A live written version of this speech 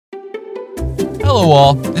Hello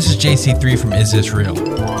all, this is JC3 from Is This Real?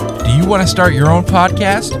 Do you want to start your own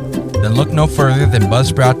podcast? Then look no further than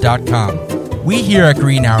Buzzsprout.com. We here at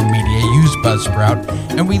Green Hour Media use Buzzsprout,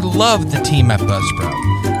 and we love the team at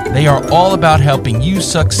Buzzsprout. They are all about helping you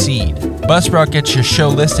succeed. Buzzsprout gets your show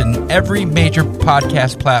listed in every major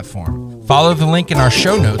podcast platform. Follow the link in our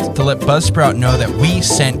show notes to let Buzzsprout know that we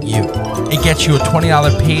sent you. It gets you a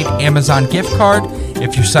 $20 paid Amazon gift card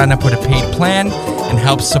if you sign up with a paid plan and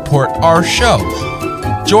helps support our show.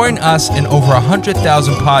 Join us and over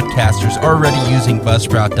 100,000 podcasters already using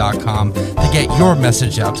Buzzsprout.com to get your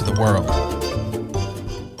message out to the world.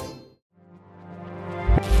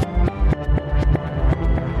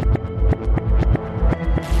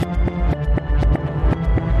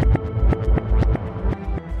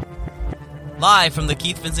 Live from the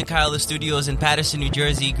Keith Vincent Kyler Studios in Paterson, New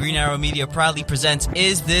Jersey, Green Arrow Media proudly presents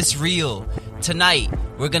Is This Real? Tonight,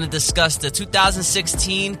 we're going to discuss the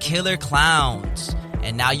 2016 Killer Clowns.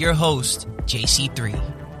 And now your host, JC3.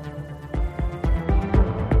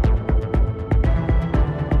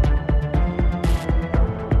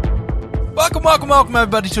 Welcome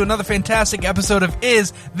everybody to another fantastic episode of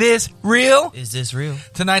Is This Real? Is This Real?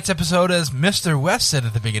 Tonight's episode, as Mr. West said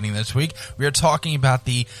at the beginning of this week, we are talking about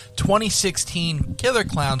the 2016 Killer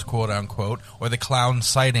Clowns, quote unquote, or the clown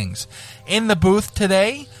sightings. In the booth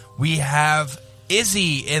today, we have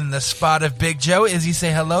Izzy in the spot of Big Joe. Izzy,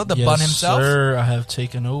 say hello, the bun himself. Yes, sir, I have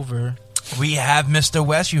taken over. We have Mr.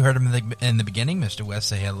 West. You heard him in the beginning. Mr. West,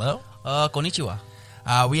 say hello. Konnichiwa.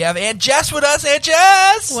 We have Aunt Jess with us. Aunt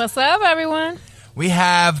Jess! What's up, everyone? We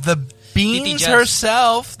have the Beans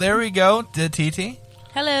herself. There we go. The TT.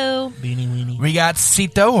 Hello. Beanie weenie. We got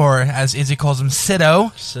Cito, or as Izzy calls him,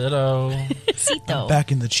 Cito. Cito.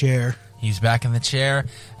 Back in the chair. He's back in the chair,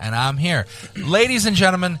 and I'm here. Ladies and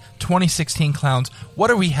gentlemen, 2016 Clowns, what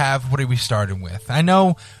do we have? What are we starting with? I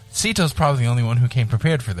know Cito's probably the only one who came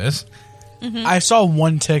prepared for this. Mm-hmm. I saw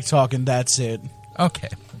one TikTok, and that's it. Okay.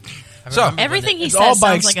 So everything he It's says all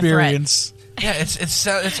by sounds experience. yeah, it's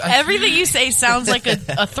everyththing you say sounds like a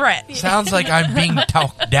threat. sounds like I'm being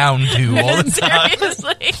talked down to all the time.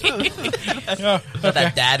 Seriously.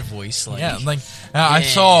 That dad voice. Like, Yeah, like I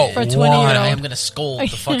saw For 20 one. year I old. am going to scold the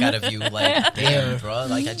fuck out of you. Like, damn, bro.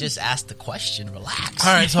 Like, I just asked the question. Relax.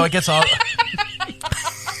 All right, so I guess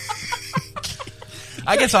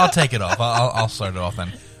I'll take it off. I'll start it off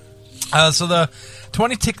then. So the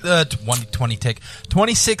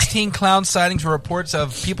 2016 clown sightings were reports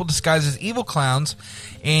of people disguised as evil clowns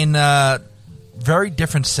in very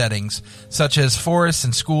different settings, such as forests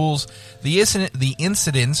and schools. The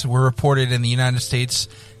incidents were reported in the United States,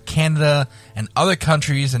 Canada, and other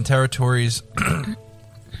countries and territories.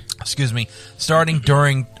 Excuse me, starting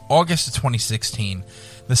during August of 2016.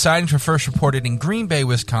 The sightings were first reported in Green Bay,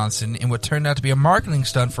 Wisconsin, in what turned out to be a marketing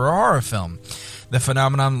stunt for a horror film. The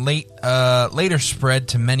phenomenon later spread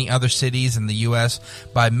to many other cities in the U.S.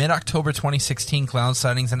 By mid-October 2016, clown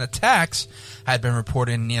sightings and attacks had been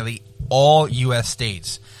reported in nearly all U.S.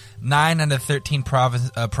 states. 9 out of 13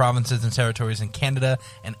 provinces and territories in Canada,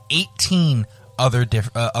 and 18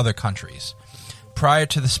 other countries. Prior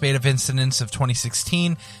to the spate of incidents of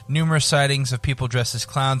 2016, numerous sightings of people dressed as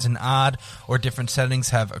clowns in odd or different settings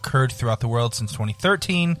have occurred throughout the world since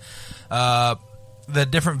 2013. The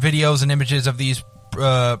different videos and images of these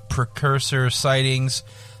precursor sightings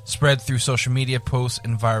spread through social media posts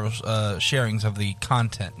and viral sharings of the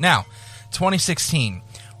content. Now, 2016,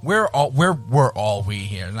 where were all we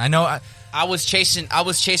here? And I know I was chasing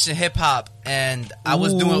hip hop, and I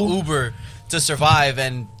was doing Uber to survive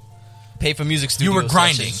and pay for music studio You were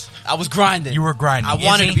grinding. sessions. I was grinding. You were grinding. I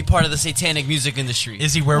wanted Izzy? to be part of the satanic music industry.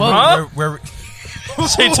 Izzy, where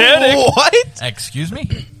Satanic? What? excuse me?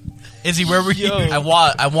 Izzy, where were you? I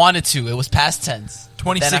wanted to. It was past tense.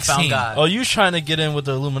 2016. Then I found God. Oh, you trying to get in with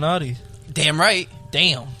the Illuminati? Damn right.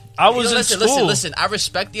 Damn. I was in school. Listen. I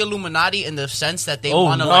respect the Illuminati in the sense that they Oh,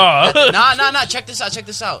 want to nah. Nah. Check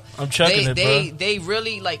this out. I'm checking They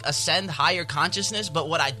really like ascend higher consciousness. But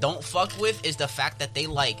what I don't fuck with is the fact that they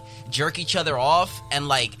like jerk each other off and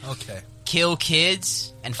like kill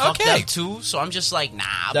kids and fuck them too. So I'm just like, nah.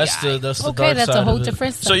 That's the dark that's side a whole of it.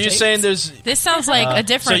 different So you're subject. saying there's This sounds like a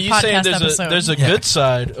different so you're saying podcast episode. there's a good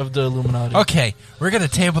side of the Illuminati. Okay, we're going to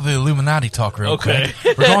table the Illuminati talk real Okay.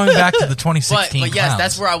 quick. We're going back to the 2016 But yes, clowns.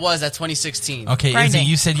 that's where I was at 2016. Okay, Grinding. Izzy,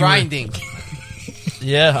 you said you Grinding.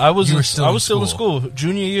 Yeah, I was. You were still I in was still in school. school.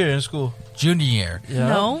 Junior year in school. were junior year. Yeah.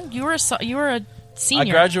 No, you were a senior. I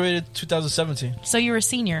graduated 2017. So you were a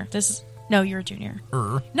senior. No, you were a junior.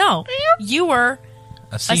 Er, No, you were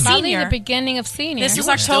a senior. senior. Probably the beginning of senior. This was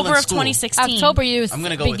were still October in of school. 2016. October, you I'm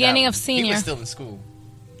gonna go beginning with of that one. He senior. was still in school.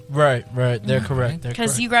 Right. They're correct.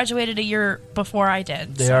 Because you graduated a year before I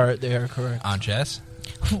did. They are correct. Aunt Jess?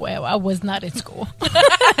 Well, I was not in school.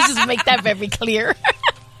 Just make that very clear.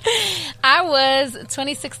 I was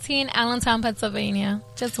 2016, Allentown, Pennsylvania.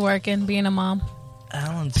 Just working, being a mom.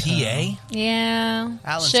 Allentown. PA? Yeah.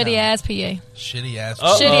 Allentown. Shitty ass PA. Shitty ass.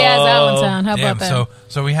 Shitty ass Allentown. How Damn, about that?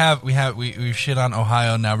 so we shit on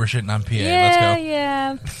Ohio, now we're shitting on PA. Yeah, Let's go.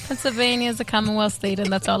 yeah. Pennsylvania is a Commonwealth state,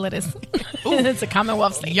 and that's all it is. It's a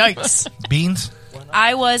Commonwealth state. Yikes. Beans?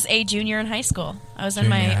 I was a junior in high school. I was in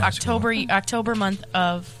Junior my high school. October month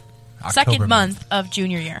of October second month of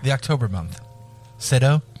junior year. The October month.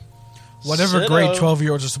 Sido? Whatever Sit grade up.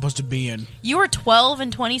 12-year-olds are supposed to be in. You were 12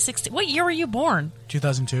 in 2016. What year were you born?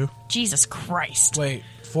 2002. Jesus Christ. Wait,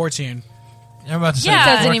 14. You're about to say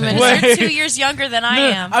Yeah, doesn't even- Wait. you're 2 years younger than I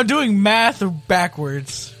am. I'm doing math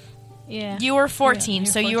backwards. Yeah. You were 14, Yeah,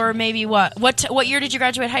 so you're you were maybe what? What year did you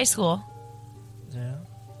graduate high school? Yeah.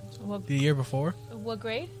 The year before? What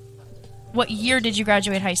grade? What year did you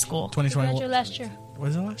graduate high school? 2021. last year.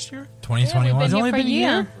 Was it last year? 2021? It's only for a been a year.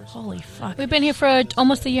 year? Holy fuck. We've been here for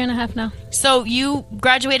almost a year and a half now. So you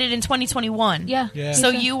graduated in 2021. Yeah. Yeah. So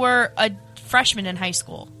you were a freshman in high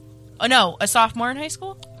school. Oh no, a sophomore in high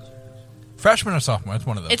school? Freshman or sophomore? It's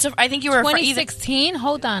one of those. I think you were either 2016.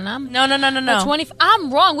 Hold on. No.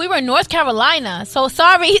 I'm wrong. We were in North Carolina. So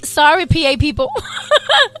sorry, PA people.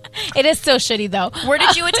 It is still shitty though. Where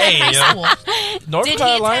did you attend high school? North Did he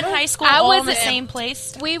Carolina. attend high school I all was in the in- same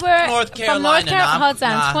place? We were North from North Carolina. Carolina. Nah, Hold on,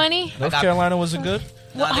 nah. 20. North Carolina was it good?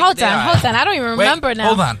 Well, they- hold they on. are. I don't even remember now.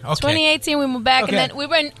 hold on. Okay. 2018, we moved back, Okay. and then we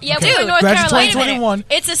were in. Yeah, Okay. we were in North Graduate Carolina. 2021.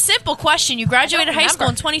 It's a simple question. You graduated high school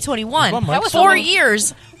in 2021. That was 4 so-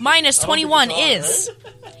 years minus 21 is.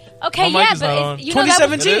 Okay, My mic yeah, is not on. but you know that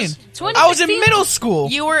was 2017. I was in middle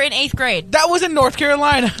school. You were in 8th grade. That was in North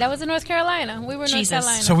Carolina. That was in North Carolina. We were in Jesus. North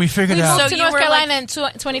Carolina. So we figured we out. moved So to you North were Carolina in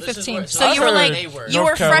 2015. So I you were heard like they were. you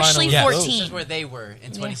North were Carolina freshly was- Yes. This is 14 where they were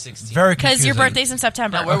in 2016. Very because your confusing. birthday's in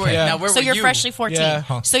September. Now where were, Okay. now where So were you're you? freshly 14. Yeah.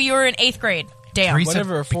 Huh. So you were in 8th grade. Damn. Teresa,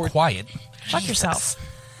 Whatever, be 14. quiet. Fuck yourself.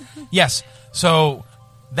 Yes. So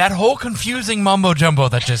that whole confusing mumbo jumbo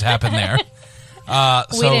that just happened there.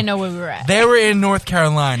 We didn't know where we were at. They were in North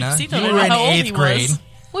Carolina. Cito You didn't were know in how old he 8th grade. was.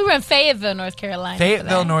 We were in Fayetteville, North Carolina. for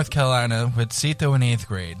Fayetteville, that. North Carolina, with Cito in 8th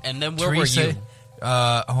grade. And then where were Teresa, you?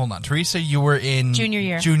 Hold on. Teresa, you were in Junior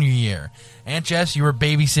year. Junior year. Aunt Jess, you were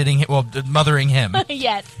babysitting, mothering him.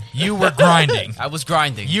 Yes. You were grinding. I was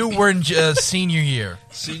grinding. You were in senior year.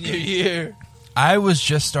 Senior year. I was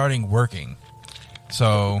just starting working,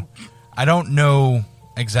 so I don't know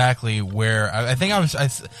exactly where. I think I was.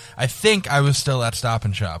 I think I was still at Stop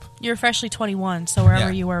and Shop. You're freshly 21, so wherever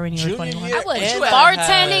Yeah. you were when you were Junior 21. year. I was And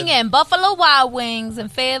bartending in Buffalo Wild Wings in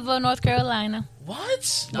Fayetteville, North Carolina.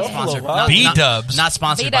 What? Buffalo Not sponsored. Wild B-dubs. Not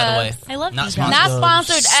sponsored, by the way. B-dubs. I love Not you sponsored. guys. Not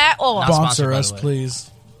sponsored at all. Not sponsored, Sponsor by us, the way. please.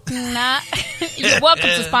 Not. You're welcome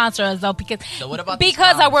to sponsor us though, because So what about these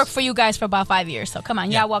I clowns? worked for you guys for about 5 years. So come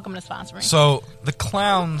on, Yeah. y'all welcome to sponsoring. So the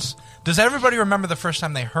clowns. Does everybody remember the first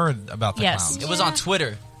time they heard about the Yes. clowns? It was on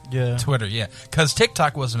Twitter. Yeah. Twitter, yeah, because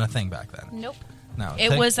TikTok wasn't a thing back then. Nope. No,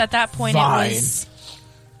 It was at that point. Vine.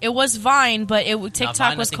 It was Vine, but Now, TikTok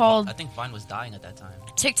Vine, was I think, called I think Vine was dying at that time.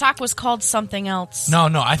 TikTok was called something else. No,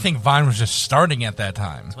 I think Vine was just starting at that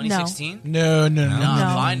time. 2016? No. No, No.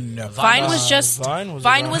 Vine. Vine was just Vine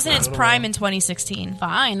Vine was was in around its for a prime little in 2016.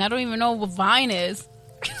 Fine. I don't even know what Vine is.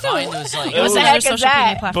 Vine was like. It was What the another heck is social that?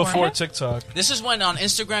 media platform. Before TikTok. This is when on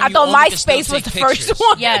Instagram. I you thought only can still MySpace was take the first pictures.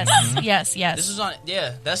 one. Yes, yes. This is on,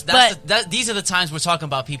 yeah. That's But- these are the times we're talking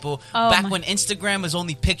about, people. Oh Back my- when Instagram was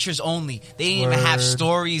only pictures only, they didn't even have Word.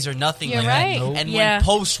 stories or nothing You're like right. that. Nope. And Yeah. when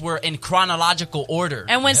posts were in chronological order,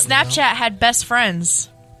 And when Snapchat had best friends.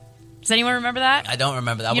 Does anyone remember that? I don't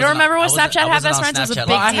remember that. You don't remember when Snapchat had I wasn't best on friends? It was a Snapchat big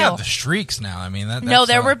Well, I deal. have the streaks now. I mean, No, that's,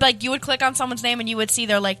 there were like you would click on someone's name and you would see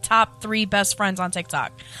their like top 3 best friends on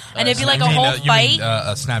TikTok, and it'd be like a whole fight.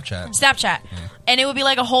 Snapchat. Snapchat, and it would be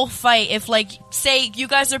like a whole fight if like say you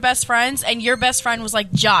guys are best friends and your best friend was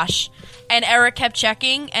like Josh, and Eric kept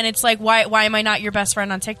checking, and it's like why am I not your best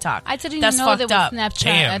friend on TikTok? I didn't That's even know there fucked was up. Snapchat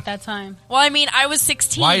Damn. at that time. Well, I mean, I was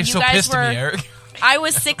 16. Why are you you so guys pissed were. at me, Eric? I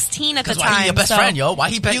was 16 at the 'Cause time. why he your best so friend, yo? Why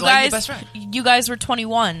he you why he guys, your best friend? you guys were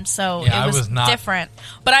 21, so Yeah, it I was, was not. different.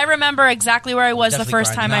 But I remember exactly where I was the Definitely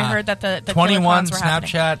first time grinding. I heard that the Killer 21 Clowns were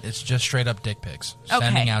happening. Snapchat. It's just straight up dick pics. Okay.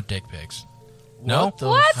 Sending out dick pics. No. What? The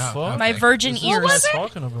What? Fuck? Oh, My okay. virgin What ears. was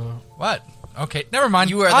talking about? What? Okay, never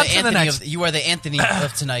mind. You are On the to Anthony next. of you are the Anthony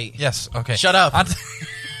of tonight. Yes. Okay. Shut up. On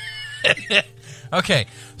to- okay.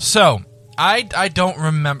 So I don't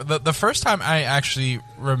remember the first time I actually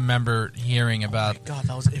remember hearing about God,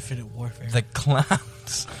 that was Infinite Warfare. the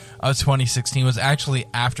clowns of 2016 was actually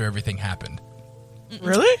after everything happened.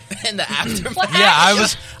 Really? in the aftermath. Yeah,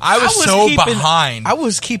 I was so keeping- behind. I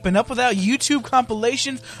was keeping up with that. YouTube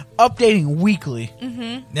compilations updating weekly.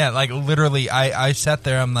 Yeah, like literally, I sat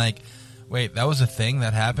there. I'm like, wait, that was a thing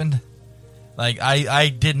that happened. Like I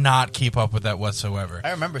did not keep up with that whatsoever.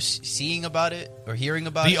 I remember seeing about it or hearing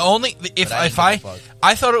about The it. only if But I if didn't I give a fuck.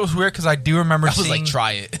 I thought it was weird because I do remember I was seeing like,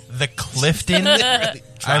 try it. the Clifton. Try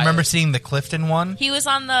I remember it. seeing the Clifton one, He was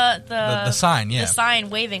on the sign, yeah. the sign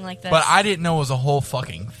waving like this. but I didn't know it was a whole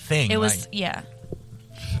fucking thing. It was like- yeah.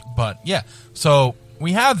 but yeah. So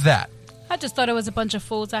we have that. I just thought it was a bunch of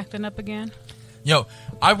fools acting up again. Yo,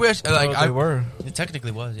 I wish like Oh, I they were. It technically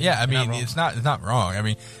was. Yeah, I You're not mean, wrong. it's not wrong. I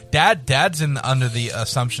mean, dad's under the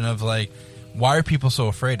assumption of like, why are people so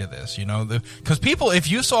afraid of this? You know, because people, if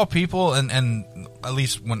you saw people, and at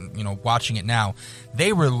least when watching it now,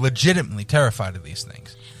 they were legitimately terrified of these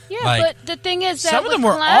things. Yeah, Like- but the thing is that Some of with them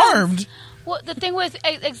were clowns- armed. Well, the thing was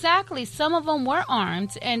exactly. Some of them were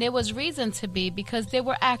armed, and there was reason to be because they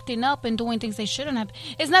were acting up and doing things they shouldn't have.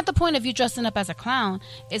 It's not the point of you dressing up as a clown;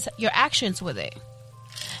 it's your actions with it.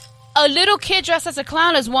 A little kid dressed as a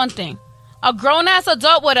clown is one thing. A grown ass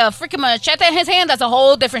adult with a freaking machete in his hand—that's a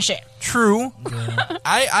whole different shit. True,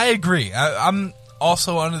 I agree. I'm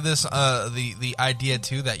also under this the idea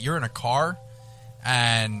too that you're in a car,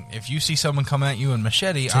 and if you see someone come at you in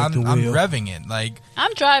machete, I'm the wheel. revving it like.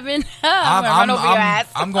 I'm driving. I'm gonna run over your ass.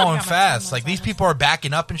 I'm going fast. Like these people are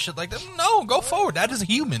backing up and shit like that. No, go forward. That is a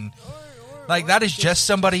human. Like that is just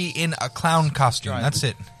somebody in a clown costume. That's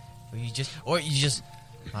it. Or you just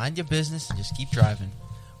mind your business and just keep driving.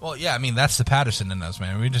 Well, yeah. I mean, that's the Patterson in us,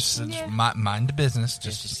 man. We just mind the business.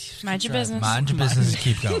 Just Mind your business. mind your business and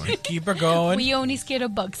keep going. Keep her going. We only scared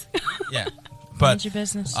of bugs. Yeah, Mind but your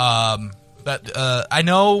business. but I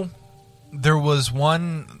know there was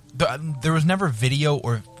one. There was never video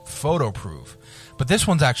or photo proof. But this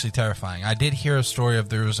one's actually terrifying. I did hear a story of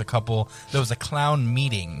there was a clown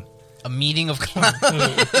meeting A meeting of clowns.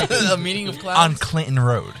 A meeting of on clowns. Clinton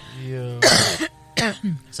Road. Yeah.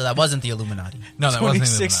 So that wasn't the Illuminati. No, that wasn't the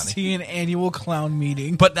Illuminati. 2016 annual clown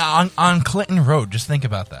meeting. But on Clinton Road, just think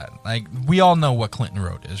about that. Like, we all know what Clinton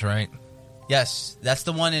Road is, right? Yes, that's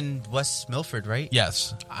the one in West Milford, right?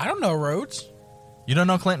 Yes. I don't know roads. You don't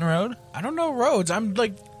know Clinton Road? I don't know roads. I'm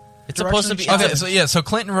like, It's supposed to be. directionally So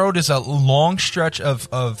Clinton Road is a long stretch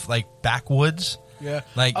of like backwoods. yeah.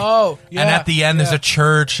 Like, Oh, yeah. and at the end, there's yeah. a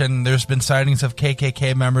church, and there's been sightings of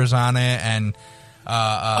KKK members on it, and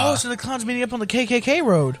so the clown's meeting up on the KKK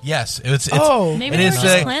road. yes, it's Oh. Maybe it they is were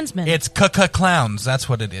just Klansmen. It's clowns. That's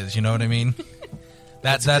what it is. You know what I mean?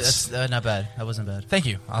 That's not bad. That wasn't bad. thank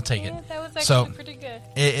you. I'll take it. Yeah, that was actually So- pretty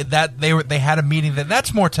good. They had a meeting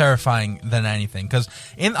that's more terrifying than anything because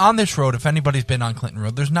on this road, if anybody's been on Clinton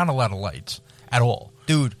Road, there's not a lot of lights at all.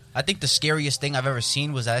 Dude, I think the scariest thing I've ever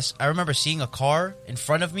seen was I remember seeing a car in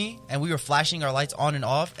front of me, and we were flashing our lights on and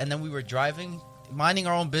off, and then we were driving, minding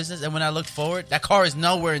our own business, and when I looked forward, that car is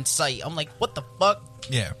nowhere in sight. I'm like, what the fuck?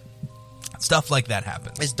 Yeah, stuff like that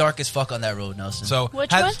happens. It's dark as fuck on that road, Nelson. So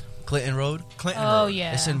Which has one? Clinton Road. Clinton Oh Road.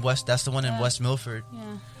 yeah. It's in West. That's the one in West Milford.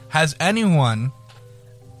 Yeah. Has anyone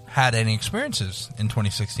had any experiences in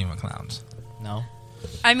 2016 with clowns? No.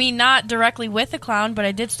 I mean, not directly with a clown, but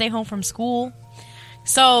I did stay home from school.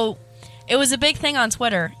 So it was a big thing on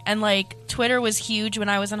Twitter. And, like, Twitter was huge when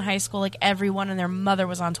I was in high school. Like, everyone and their mother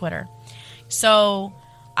was on Twitter. So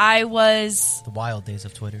I was, The wild days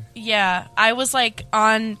of Twitter. yeah, I was, like,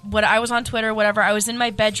 I was on Twitter, whatever. I was in my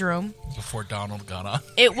bedroom. Before Donald got on.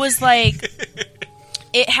 It was, like,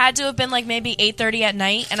 it had to have been, like, maybe 8:30 at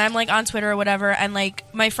night. And I'm, like, on Twitter or whatever. And, like,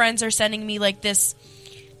 my friends are sending me, like, this.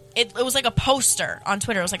 It was like a poster on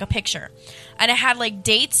Twitter. It was like a picture. And it had like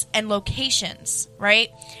dates and locations, right?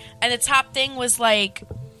 And the top thing was like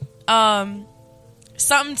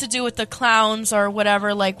something to do with the clowns or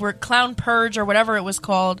whatever, like we're Clown Purge or whatever it was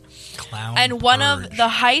called. Clown And one of Purge. the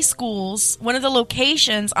high schools, one of the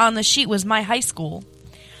locations on the sheet was my high school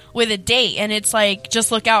with a date. And it's like,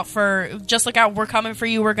 just look out, we're coming for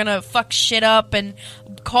you. We're going to fuck shit up and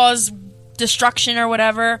cause destruction or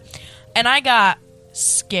whatever. And I got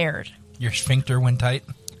scared. Your sphincter went tight.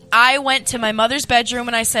 I went to my mother's bedroom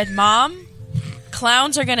and I said, Mom,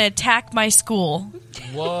 clowns are going to attack my school.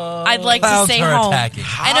 What? I'd like Clowns to stay are home. attacking.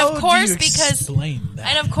 And of course, do you because explain that?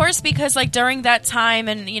 and of course because like during that time,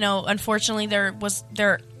 and you know, unfortunately there was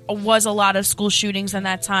a lot of school shootings in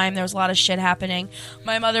that time. There was a lot of shit happening.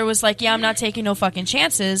 My mother was like, "Yeah, I'm not taking no fucking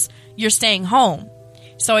chances. You're staying home."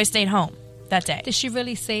 So I stayed home. that day. Did she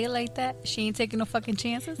really say it like that? She ain't taking no fucking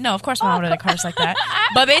chances? No, of course my mom didn't curse like that.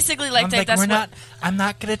 But basically, like, I'm like, that's what... I'm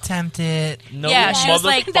not gonna tempt it. No Yeah, she was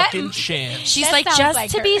like, motherfucking chance. She's That like, sounds just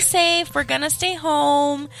like to her. be safe, we're gonna stay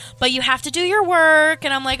home, but you have to do your work.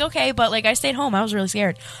 And I'm like, okay, but like I stayed home. I was really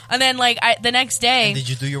scared. And then like the next day, Did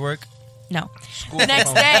you do your work? no, the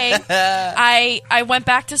next day, I went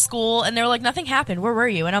back to school and they were like, nothing happened. Where were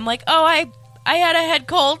you? And I'm like, oh, I had a head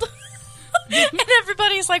cold. And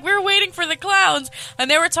everybody's like, we were waiting for the clowns. And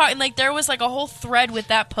they were talking, like, there was like a whole thread with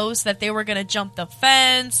that post that they were going to jump the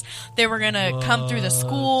fence. They were going to come through the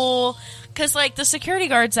school. Because, like, the security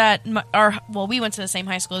guards at we went to the same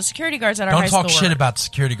high school. The security guards at our high Don't school talk shit were about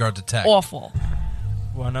security guards at Tech. awful.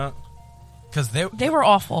 Why not? Because They were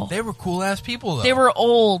awful. they were cool ass people though. They were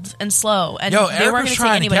old and slow. And Yo, they Eric weren't was going to take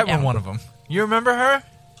trying to anybody get down. with one of them. You remember her?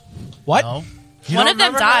 What? No. You One don't of them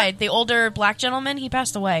remember her? died. The older black gentleman, he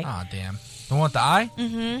passed away. Oh damn. The one with the eye?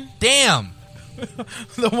 Mm-hmm. Damn.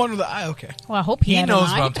 The one with the eye. Okay. Well, I hope he He had a knows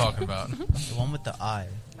what eye. I'm talking about. The one with the eye.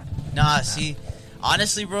 Nah, see,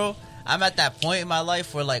 honestly, bro, I'm at that point in my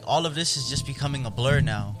life where like all of this is just becoming a blur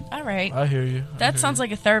now. All right. I hear you. That sounds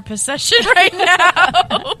like a therapist session right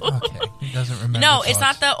now. Okay. He doesn't remember. No, it's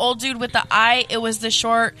thoughts. not the old dude with the eye. It was the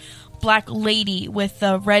short black lady with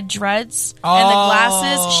the red dreads and the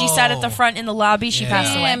glasses. She sat at the front in the lobby. She Yeah.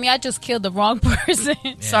 passed Damn, away. y'all just killed the wrong person.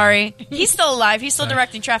 Sorry. He's still alive. He's still Sorry.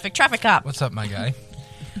 directing traffic. Traffic cop. What's up, my guy?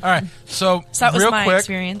 All right. So, So that was real my quick,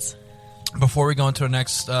 experience. before we go into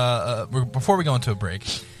before we go into a break,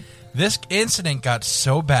 this incident got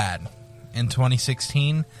so bad in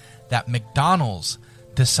 2016 that McDonald's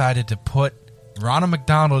decided to put Ronald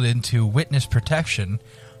McDonald into witness protection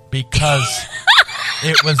because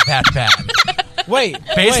it was that bad. Wait.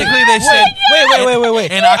 Basically, they said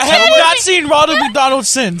Wait. In I have October- not seen Ronald McDonald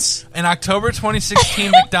since. in October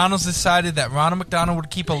 2016, McDonald's decided that Ronald McDonald would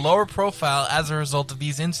keep a lower profile as a result of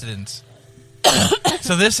these incidents.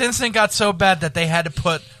 So this incident got so bad that they had to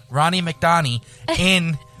put Ronnie McDonald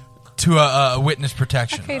in to a witness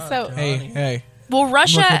protection. Okay, so Hey. Well, I'm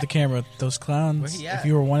Russia. looking at the camera. Those clowns. Where he at? If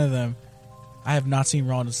you were one of them, I have not seen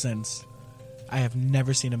Ronald since. I have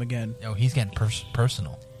never seen him again. Yo, he's getting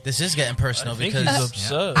personal. This is getting personal I think because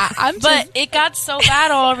he's upset. I'm just, But it got so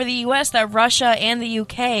bad all over the U.S. that Russia and the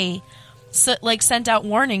U.K. sent out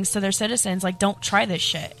warnings to their citizens, like, don't try this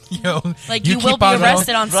shit. Yo, Like, you will keep be on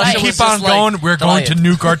arrested going, on Russia site. You was keep on just like, going. We're going to try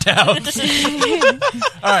it. nuke our towns.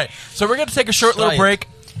 All right, so we're going to take a short Try little it. break,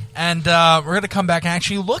 and we're going to come back and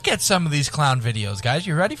actually look at some of these clown videos. Guys,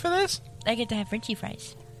 you ready for this? I get to have Frenchie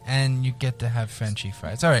fries. And you get to have Frenchy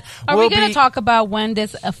fries. All right. are we'll we going be- to talk about when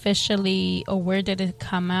this officially, or where did it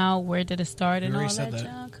come out, where did it start, and all already that said that.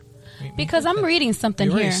 junk? Because I'm reading something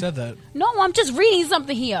You already here. said that. No, I'm just reading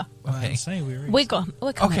something here. Okay. I'm saying we already We're coming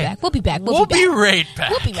Okay. back. We'll be back. We'll be back. right back.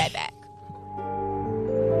 We'll be right back.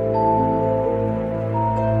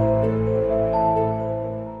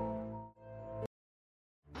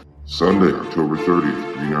 Sunday, October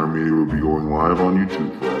 30th, Green Hour Media will be going live on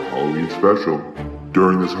YouTube for our Halloween special.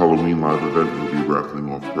 During this Halloween live event, we'll be raffling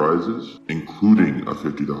off prizes, including a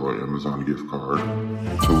 $50 Amazon gift card.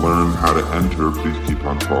 To learn how to enter, please keep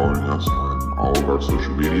on following us on all of our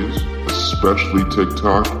social medias, especially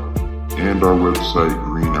TikTok, and our website,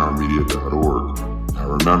 greenhourmedia.org. Now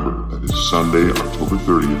remember, that is Sunday, October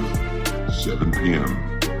 30th, 7 p.m.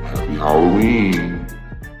 Happy Halloween!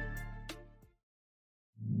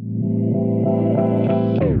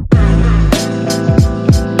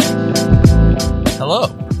 Hello,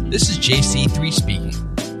 this is JC3 speaking.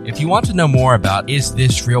 If you want to know more about Is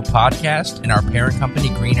This Real Podcast and our parent company,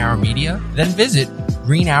 Green Hour Media, then visit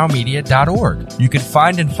greenhourmedia.org. You can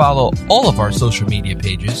find and follow all of our social media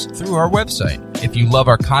pages through our website. If you love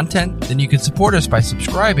our content, then you can support us by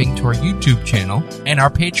subscribing to our YouTube channel and our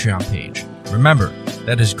Patreon page. Remember,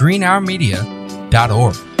 that is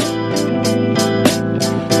greenhourmedia.org.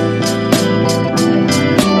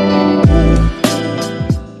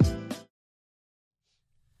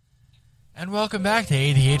 And welcome back to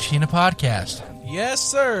ADHD in a Podcast. Yes,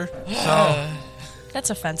 sir. So, That's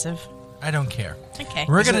offensive. I don't care. Okay.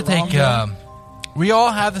 We're Is going to it wrong, take, we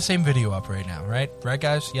all have the same video up right now, right? Right,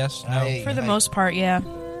 guys? Yes? No? For the most part, yeah.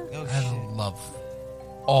 I love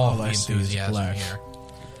all the I see is enthusiasm black. here.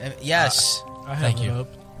 yes. I have Thank it you.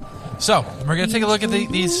 up. So, we're going to take a look at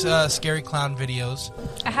these scary clown videos.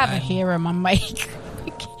 I have a hair on my mic.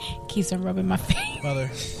 Keeps on rubbing my face. Mother.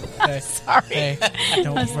 Hey. Sorry. Hey.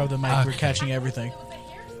 Don't rub the mic. We're catching everything.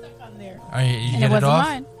 Are you And get it it wasn't off?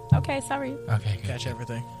 mine. Okay, sorry. Okay, good. Catch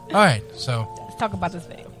everything. All right, so Let's talk about this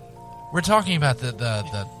thing. we're talking about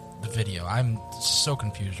the video. I'm so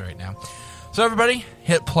confused right now. So everybody,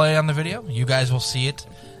 hit play on the video. You guys will see it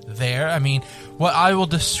there. I mean, what I will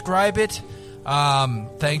describe it.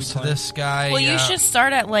 Thanks to this guy. Well, you should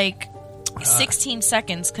start at like 16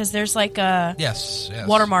 seconds because there's like a yes.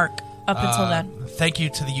 watermark up until then. Thank you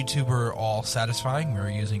to the YouTuber All Satisfying. We were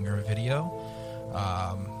using your video.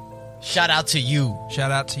 Shout out to you.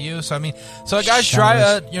 Shout out to you. So I mean, so a guy's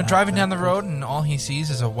driving down the road, and all he sees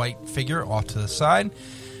is a white figure off to the side,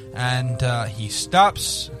 and he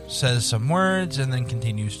stops, says some words, and then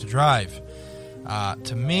continues to drive.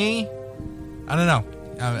 To me, I don't know.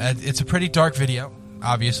 It's a pretty dark video,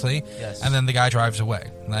 obviously. Yes. And then the guy drives away.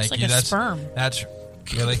 It's like a sperm. That's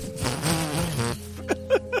really,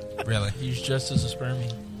 really He's dressed as a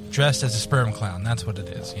spermie. dressed as a sperm clown. That's what it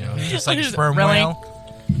is. You know, just like a sperm Really?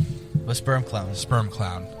 whale, A sperm clown. sperm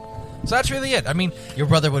clown. So that's really it. I mean, Your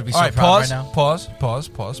brother would be so all right, proud pause, right now. pause.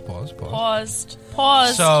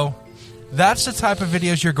 Paused. So that's the type of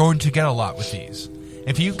videos you're going to get a lot with these.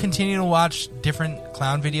 If you continue to watch different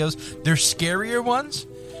clown videos, there's scarier ones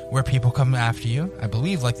where people come after you, I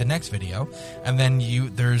believe, like the next video, and then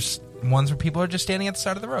there's ones where people are just standing at the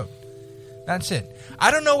side of the road. That's it. I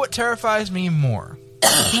don't know what terrifies me more.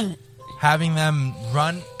 Having them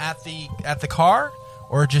run at the car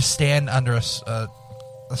or just stand under a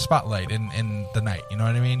spotlight in the night. You know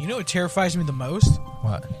what I mean? You know what terrifies me the most?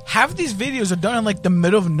 What? Half of these videos are done in like the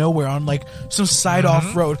middle of nowhere on like some side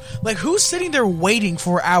off road. Like who's sitting there waiting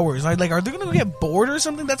for hours? Like are they going to get bored or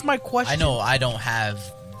something? That's my question. I know I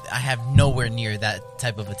have nowhere near that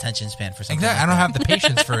type of attention span for something. Exactly. I don't have the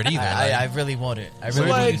patience for it either. I really want it. I Where really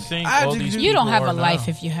do like, you think I all do- these You don't people have are a life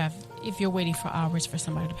now? if you're waiting for hours for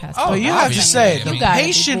somebody to pass. Oh, But by. you have to obviously. say I the mean- gotta be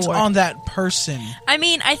patience bored. on that person. I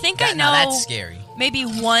mean, I think I know Now that's scary. maybe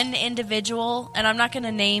one individual, and I'm not going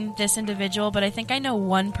to name this individual, but I think I know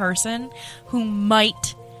one person who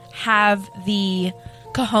might have the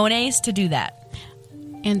cojones to do that.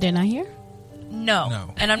 And they're not here?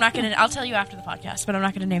 No. And I'm not going to, I'll tell you after the podcast, but I'm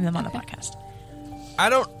not going to name them on the podcast. I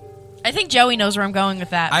don't. I think Joey knows where I'm going with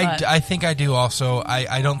that. but I think I do also.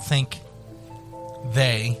 I don't think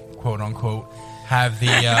they, quote unquote, have the.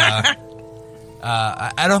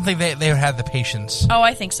 I don't think they would have the patience oh,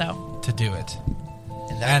 I think so. to do it.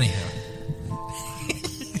 And that- Anywho.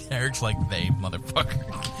 Eric's like, they, motherfucker.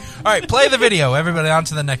 All right, play the video. Everybody, on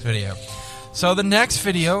to the next video. So the next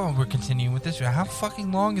video, we're continuing with this. How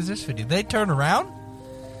fucking long is this video? They turn around?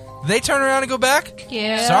 They turn around and go back?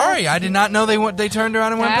 Yeah. Sorry, I did not know they turned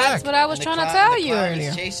around and went That's back. what I was the trying to clown- tell the you clown is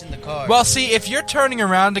earlier. chasing the car. Well, see, if you're turning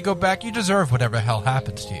around to go back, you deserve whatever the hell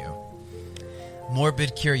happens to you.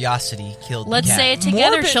 Morbid curiosity killed Let's the cat. say it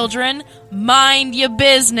together, Morbid- children. Mind your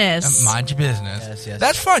business. Mind your business. Yes, yes.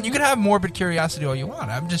 That's fun. You can have morbid curiosity all you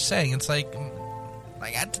want. I'm just saying, it's like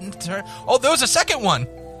I didn't turn. Oh, there was a second one.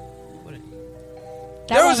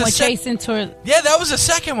 That There one was a was sec- chasing toward. Yeah, that was a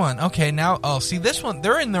second one. Okay, now see this one.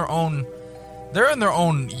 They're in their own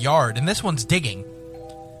yard, and this one's digging.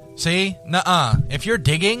 See, nuh-uh. If you're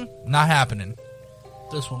digging, not happening.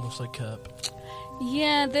 This one looks like Cap.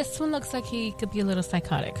 Yeah, this one looks like he could be a little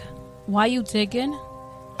psychotic. Why you digging?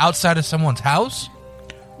 Outside of someone's house.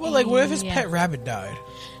 Well, like what if his Yeah. pet rabbit died?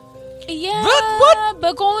 Yeah, What?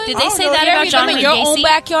 but going. Did they say Oh, that yeah, about you John live in Wayne your own Gacy?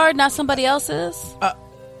 backyard, not somebody else's?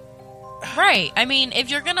 Right. I mean,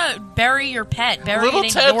 if you're going to bury your pet, bury Little it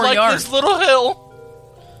in Ted your like yard. this little hill.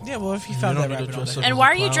 Yeah, well, if he found don't that need to rabbit on dress there. up And why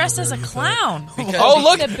are you dressed as a clown? Oh,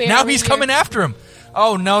 look! To Now bury he's your- coming after him.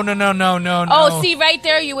 Oh no! Oh, see, right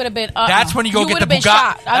there, you would have been. That's when you go get would've the been Bugatti.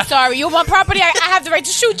 shot. I'm sorry, you want property? I have the right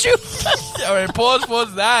to shoot you. All right,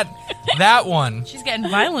 pause that one. She's getting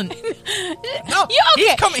violent. No, You okay?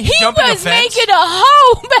 he's coming. He's He jumping a was fence. making a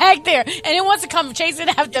hole back there, and he wants to come chasing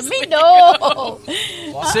after me. No,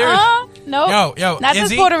 Seriously. no, Yo, not is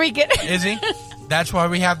this he? Puerto Rican. Is he? That's why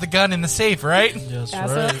we have the gun in the safe, right? Yes,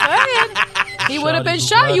 That's right. what I'm saying. He would have been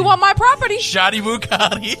Shoddy shot. You Bugatti. want my property? Shoddy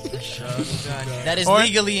Bugatti. That is Or-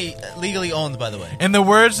 legally owned, by the way. And the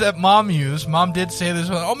words that Mom used, Mom did say this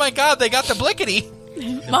one. Oh my God, they got the blickety.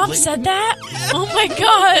 Mom blick- said that? Oh my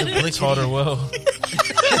God. Blickety. Taught her well.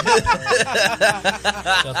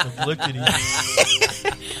 Got the blickety.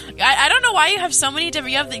 I don't know why you have so many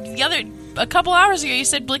different. You have the other. A couple hours ago, you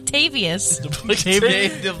said Blicktavius. The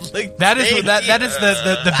blickety. That is that is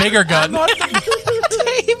the bigger gun.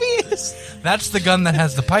 That's the gun that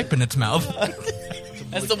has the pipe in its mouth.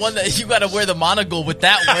 That's the one that you got to wear the monocle with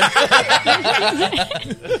that one.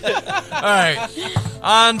 All right,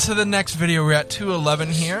 on to the next video. We're at 2:11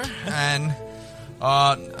 here, and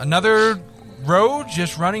another road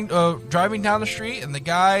just driving down the street, and the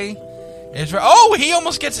guy is. Oh, he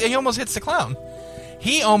almost hits the clown.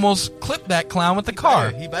 he almost clipped that clown with the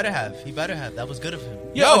car. He better have. That was good of him.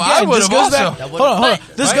 Yo, I again, would this have goes also. back- That Hold on.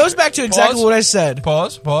 would've- This Right? goes back to exactly Pause. what I said.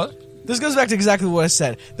 Pause. This goes back to exactly what I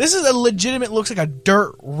said. This is a legitimate, looks like a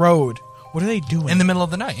dirt road. What are they doing? In the middle of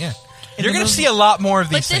the night, yeah. You're the going to middle- see a lot more of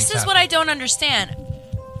these But things. this is what I don't understand.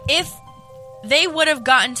 If they would have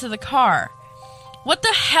gotten to the car, what the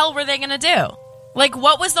hell were they going to do? Like,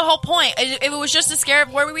 what was the whole point? If it was just to scare,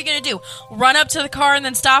 what were we going to do? Run up to the car and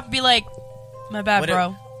then stop and be like, my bad,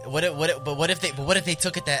 bro. What if they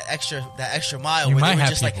took it that extra mile You where might they were have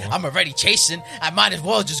just like, people. I'm already chasing. I might as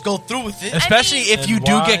well just go through with it. Especially I mean- if you And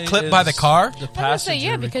do why get clipped by the is car. The I would passenger say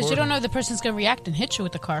yeah, because you don't know recording? if the person's gonna react and hit you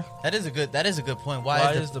with the car That is a good point.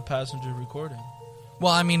 Why is the passenger recording?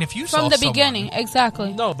 Well, I mean, if you saw from the someone- beginning.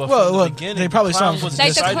 Exactly. No, but Well, from the well, beginning, they probably the saw clown him from was the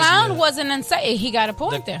Like the inside clown the- wasn't inside. He got a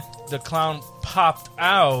point there. The clown popped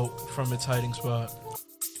out from its hiding spot.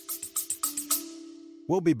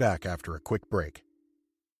 We'll be back after a quick break.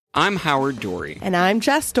 I'm Howard Dory, And I'm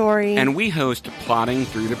Jess Dory. and we host Plotting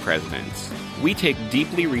Through the Presidents. We take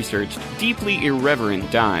deeply researched, deeply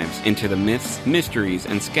irreverent dives into the myths, mysteries,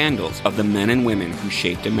 and scandals of the men and women who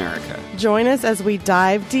shaped America. Join us as we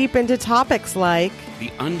dive deep into topics like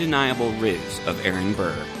The undeniable riz of Aaron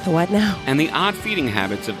Burr, the what now? and the odd feeding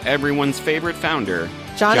habits of everyone's favorite founder,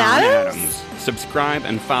 John Adams? Subscribe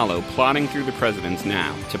and follow Plotting Through the Presidents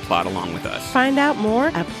now to plot along with us. Find out more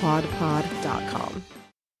at plodpod.com.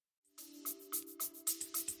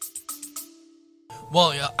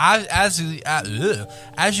 Well, as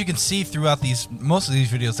you can see throughout most of these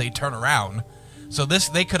videos, they turn around. So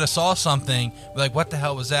they could have saw something, like what the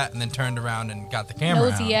hell was that, and then turned around and got the camera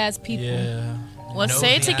Nosy out. ass people. Yeah. Let's Nosy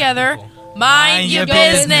say it ass together. people. Mind your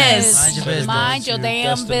business. Mind your business. Mind your Your damn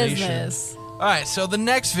destination. business. All right, so the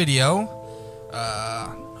next video,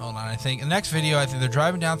 hold on, I think they're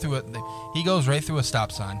driving down through it. He goes right through a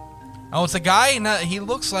stop sign. Oh, it's a guy, and he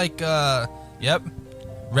looks like, red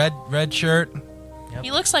shirt. He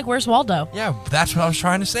looks like Where's Waldo? Yeah, that's what I was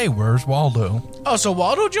trying to say. Where's Waldo? Oh, so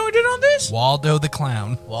Waldo joined in on this? Waldo the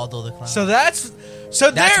clown. Waldo the clown. So there's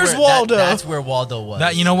where, Waldo. that's where Waldo was.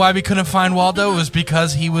 That, you know why we couldn't find Waldo? It was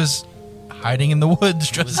because he was hiding in the woods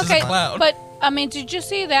dressed as Okay, a clown. but I mean, did you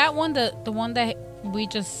see that one? The one that we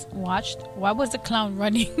just watched. Why was the clown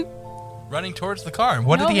running? Running towards the car.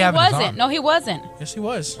 What no, did he have in his wasn't. arm? No, he wasn't. Yes, he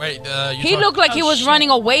was. Wait, He looked like he was running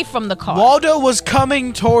away from the car. Waldo was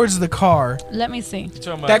coming towards the car. Let me see. You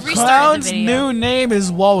talking That about Restarted clown's the video. new name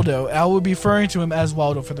is Waldo. I will be referring to him as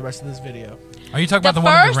Waldo for the rest of this video. Are you talking The about the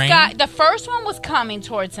one with first the rain? guy, the first one was coming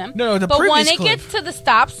towards him. No, the but when previous it clip. gets to the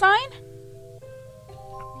stop sign,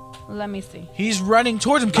 let me see. He's running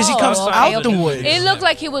towards him because he Oh, comes okay, out the okay. woods. It looked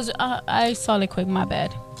like he was. I saw it quick. My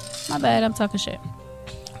bad. I'm talking shit.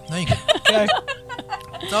 No, you can. Okay.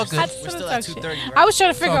 It's all good. I We're still at 2:30, right? I was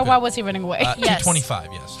trying to figure all out why good. was he running away. Yes. 225,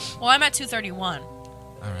 yes. Well, I'm at 231.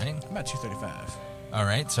 All right. I'm at 235. All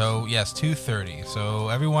right. So, yes, 230. So,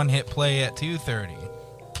 everyone hit play at 230.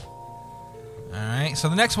 All right. So,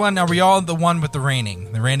 the next one, are we all the one with the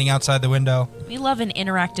raining? The raining outside the window? We love an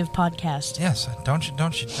interactive podcast. Yes. Don't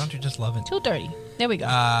you just love it? 2:30. There we go.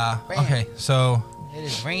 Okay. So, It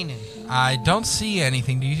is raining. I don't see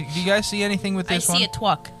anything. Do you guys see anything with I this see one? a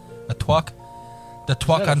twuck. A twuck? The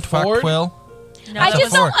twuck that a on twuck Ford? quill? No, I that's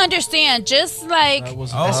just a Ford. don't understand. Just like That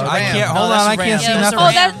was Oh, That's a I Ram. can't. No, Hold that's on. a I Ram. can't see Yeah, that's a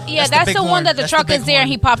nothing. Ram. that's big the one horn. that the That's truck big is there and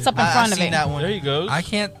he horn. pops up in front I've of seen it. that one. There he goes. I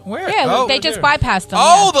can't. Where? Yeah, oh, they right just there. bypassed him.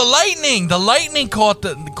 Oh, the lightning! The lightning caught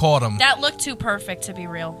him. that looked too perfect to be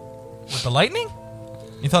real. With the lightning?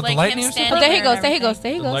 You thought Like the lightning him was standing Oh, there he and goes. There he everything. goes.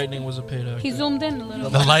 There he The goes. lightning was a paid actor. He zoomed in a little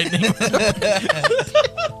the bit. lightning?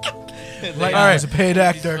 Like, All right. was a paid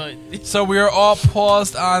actor. So we are all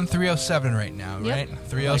paused on 307 right now, Yep. right?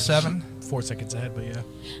 307? 4 seconds ahead, but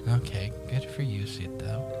yeah. Okay, good for you,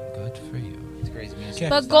 Sito. Good for you. It's crazy, man. Okay.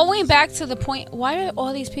 But going back to the point, why are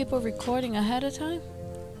all these people recording ahead of time?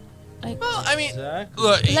 Like, Well, I mean, Exactly.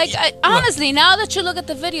 look. honestly, now that you look at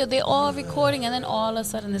the video, they're all recording, and then all of a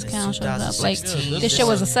sudden this clown shows up. Like, 2016. this shit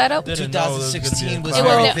was a setup. It Didn't know there was gonna be a 2016 was was clown.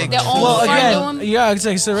 very their, big. their own Well, front again, doing. you gotta take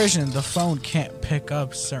consideration the phone can't pick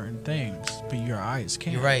up certain things, but your eyes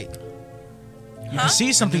can. You're right. You can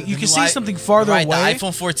see something. The You can new see i- something farther right, away. The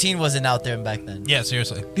iPhone 14 wasn't out there back then. Yeah,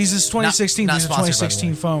 seriously. These is 2016. Not These are sponsored, by the 2016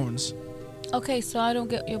 way. phones. Okay, so I don't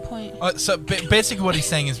get your point. So basically, what he's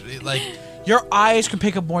saying is like Your eyes can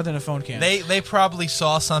pick up more than a phone can. they probably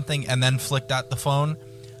saw something and then flicked out the phone.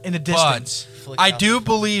 in the distance. I do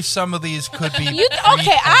believe some of these could be. Okay, I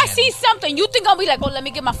pre-planned. see something. You think I'll be like, oh, let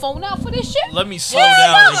me get my phone out for this shit? Let me slow down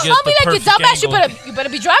and get I'll be the like, you perfect dumbass, angle. you better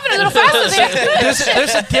be driving a little faster there.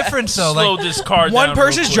 There's a difference though. Slow Like this car down. One real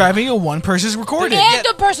person's quick. driving and one person's recording. And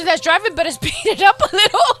the person that's driving better speed it up a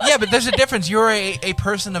little. yeah, but there's a difference. You're a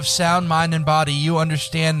person of sound mind and body. You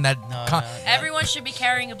understand that. Everyone should be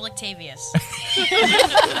carrying a Blictavius.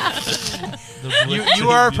 You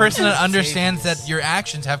are a person that understands that your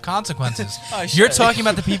actions have consequences. You're talking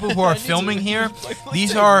about the people who are filming here.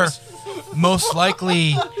 These are most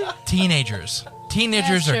likely teenagers.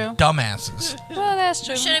 Teenagers That's are true. dumbasses. Well, that's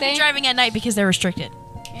true. Shouldn't be driving at night because they're restricted.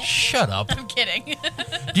 Shut up. I'm kidding.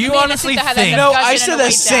 Do you Me and honestly Nasita had that think? No, discussion I on said the the way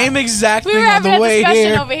same down. exact We thing were on having the a way discussion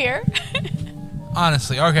here. over here.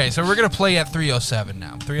 Honestly, okay. So we're gonna play at 3:07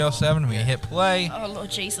 now. 3:07. We hit play, Oh, Lord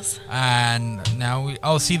Jesus. and now we.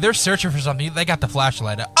 Oh, see, they're searching for something. They got the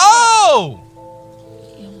flashlight out. Oh,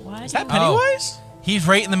 What? Is that Pennywise? he's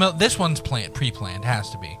right in the middle. This one's pre-planned. Has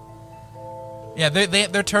to be. Yeah,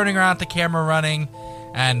 they're turning around, the camera running,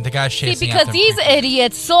 and the guy's See, chasing. because after these pre-planned.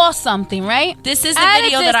 idiots saw something, right? This is the At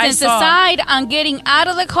video a that I distance, saw. decide on getting out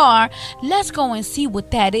of the car. Let's go and see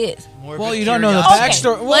what that is. Well, you don't know the Okay.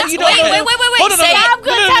 backstory. Well, Let's- you don't wait, know. wait, wait, wait, Hold on, say no, it. no, I'm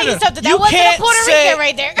gonna no, no, tell no, you no. something. That You wasn't a can't Puerto say- Rican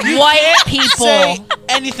right there. White people. Say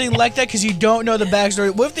anything like that because you don't know the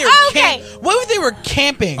backstory. What if they were Okay. What if they were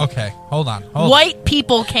camping? Okay, hold on. Hold on. White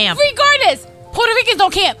people camp. Regardless, Puerto Ricans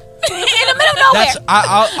don't camp in the middle of nowhere. That's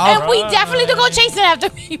I'll and we definitely do go chasing after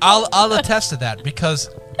people. I'll attest to that because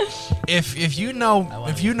if you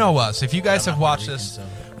know us, if you guys have watched this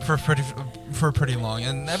for pretty long,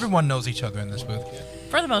 and everyone knows each other in this booth,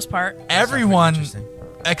 For the most part. everyone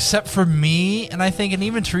except for me, and I think, and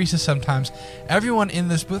even Teresa sometimes, everyone in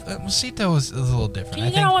this booth, Mosito is a little different. Can I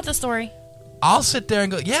you get think on with the story? I'll sit there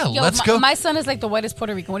and go, yeah, Yo, let's my, go. My son is like the whitest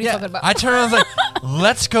Puerto Rican. What are you talking about? I turn around and was like,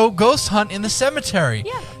 let's go ghost hunt in the cemetery.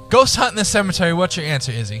 Yeah. Ghost hunt in the cemetery. What's your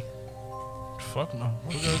answer, Izzy? Fuck no.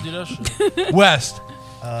 We're gonna do that shit. West.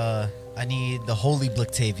 I need the holy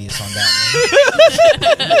Blictavius on that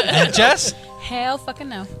one. And Jess? Hell fucking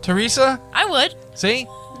no. Teresa? I would. See?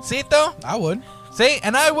 See it though? I would. See?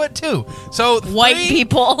 And I would too. So White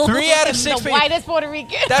people. 3 out of 6 The people. whitest Puerto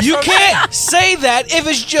Rican. That's You what I'm can't say that if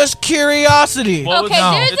it's just curiosity. Well, Okay,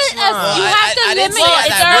 No. there's It's a, not. you have to I didn't limit say it.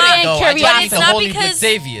 that I wouldn't go. I just curiosity. need It's the not holy because-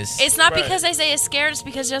 Blictavius. It's not Right. because Isaiah is scared. It's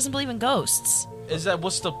because he doesn't believe in ghosts. Is that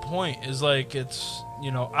what's the point? Is like it's I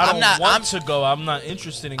I'm don't not- want I'm- to go. I'm not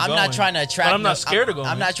interested in I'm going. not trying to attract. But I'm not scared of going.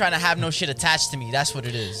 I'm not trying to have no shit attached to me. That's what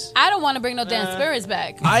it is. I don't want to bring no damn spirits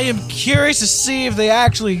back. I am curious to see if they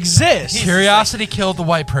actually exist. Curiosity killed the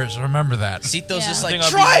white person. Remember that. Cito's Yeah. just I like,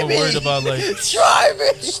 think try I'd be me. more worried about like Try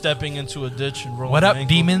me. stepping into a ditch and rolling. What up, an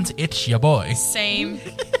ankle. demons? It's your boy. Same.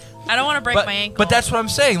 I don't want to break But, my ankle. but that's what I'm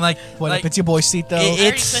saying. Like, What like up, it's your boy Cito. It- I already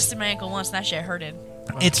it's- twisted my ankle once. And that shit hurted.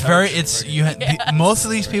 it's very. It's you. Most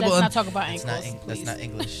of these people. Let's not talk about That's ankles. not. That's not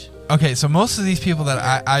English. Okay, so most of these people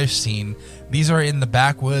that I've seen, these are in the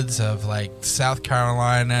backwoods of like South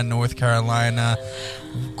Carolina, North Carolina,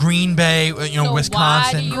 Green Bay, So why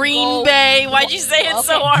Wisconsin. do you Green go- Bay. Why'd you say it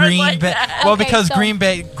so Okay. hard Green like Bay. that? Well, Okay, because so- Green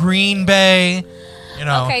Bay. You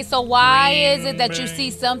know. Okay, so why is it that you see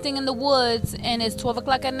something in the woods and it's 12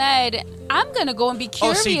 o'clock at night? I'm going to go and be Oh,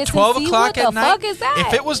 curious see, 12 and see o'clock what at the night. fuck is that?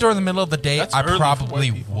 If it was during the middle of the day, That's I early for probably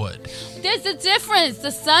white people. would. There's a difference. The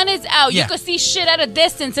sun is out. Yeah. You can see shit at a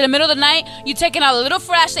distance. In the middle of the night, you taking out a little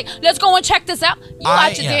flashlight. Let's go and check this out. You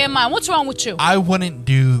out your yeah. damn mind. What's wrong with you? I wouldn't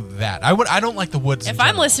do that. I don't like the woods. in If I'm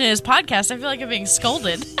general. listening to his podcast, I feel like I'm being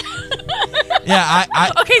scolded.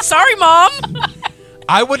 Yeah, Okay, sorry, Mom.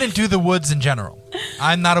 I wouldn't do the woods in general.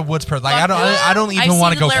 I'm not a woods person. Like I don't even I've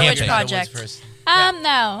want to seen go the Blair Witch camping. Project.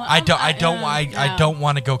 No. I No. don't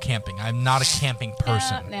want to go camping. I'm not a camping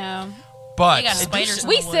person. No. But You got spiders in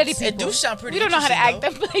We the city woods. people. It do sound pretty. We don't know how to act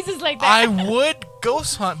interesting, in places like I that. would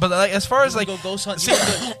ghost hunt. But like as far as though. like You would go ghost hunt.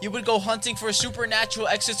 See- You would go hunting for supernatural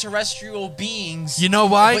extraterrestrial beings. You know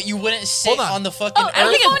why? But you wouldn't sit Hold on. on the fucking I don't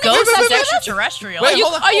earth. think going a to ghost is Kentucky? extraterrestrial. Wait,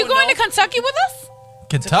 hold on. Are you Oh, going no. to Kentucky with us?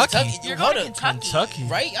 Kentucky. You're Hold going to up. Kentucky.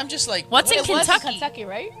 Right? I'm just like, What's in It was Kentucky? Kentucky,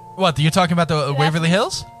 right? What? You're talking about the Waverly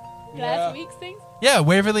Hills? Last week's thing. Yeah,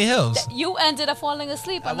 Waverly Hills. You ended up falling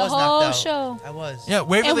asleep I on the was whole knocked out. show. I was. Yeah, And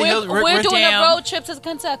Waverly Hills. we're doing Damn. a road trip to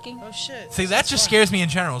Kentucky. Oh shit. See, that just scares me in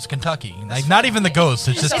general. It's Kentucky. Like not even the ghosts.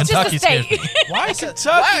 It's just It's just Kentucky a scares state. me. Why Kentucky?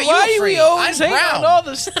 Why are you Why we afraid? always I'm hanging brown. on all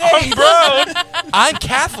the states? I'm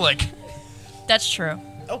Catholic. That's true.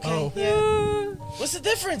 Okay. Yeah. What's the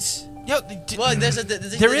difference? Yo, Well, there's a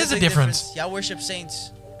There is a big difference. Y'all worship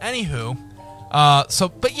saints. Anywho,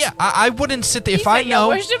 but yeah, I wouldn't sit there if He I said, "Yo, know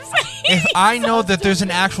worship saints." if I know that there's an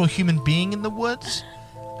actual human being in the woods.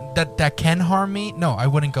 that can harm me, no, I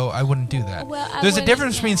wouldn't go. I wouldn't do that. Well, I There's a wouldn't-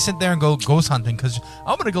 difference between sit there and go ghost hunting because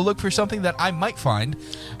I'm gonna go look for something that I might find,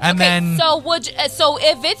 and Okay, then so so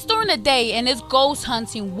if it's during the day and it's ghost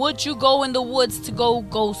hunting, would you go in the woods to go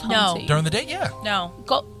ghost No. hunting? during the day, yeah, No.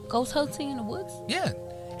 Ghost hunting in the woods? yeah,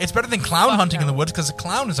 it's better than clown hunting in the woods because a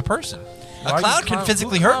clown is a person. A clown can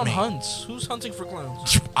physically who hurt clown me. Hunts? Who's hunting for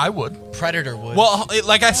clowns? I would. Predator would. Well,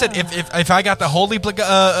 like I said, if I got the holy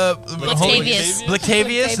Blictavius.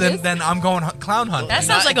 Blictavius, then I'm going clown hunting. That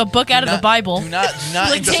sounds like a book out of the Bible. Do not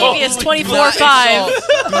Blictavius insult-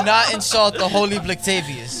 24/5. Do not insult the holy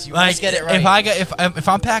Blictavius. You must get it right. If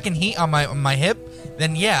I'm packing heat on my hip,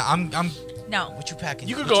 then yeah, I'm No. What you packing?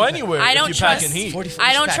 You could What go pack- anywhere. I if don't you trust. packing heat. 44,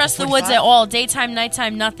 I don't you trust the packing woods 45? at all. Daytime,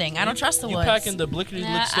 nighttime, nothing. I don't trust the You woods. packing the blickety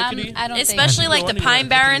Nah, stickety? I don't Especially think- like the Go Pine anywhere.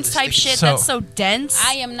 Barrens type shit. So- That's so dense.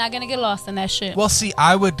 I am not gonna get lost in that shit. Well, see,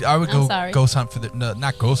 I would go sorry. ghost hunt for the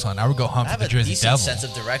not ghost hunt. I would go hunt I for have the a Jersey decent Devil. sense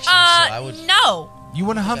of direction, so I would. No. You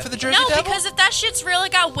want to hunt for the Jersey No, Devil? because if that shit's real,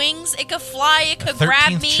 it got wings, it could fly, it could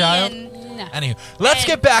grab 13th me, child? and Anywho, let's and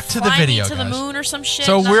get back to the fly me video, to the guys. moon or some shit.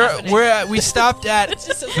 So Not happening. we stopped at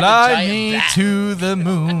fly me to the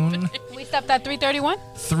moon. We stopped at 331.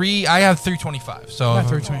 I have 325. So I'm at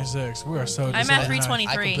 326. We are so I'm disorganized. at I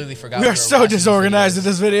 323. completely forgot. We are so watching disorganized in videos.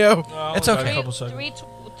 this video. Oh, It's got okay. A couple seconds.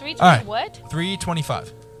 320 All right. what?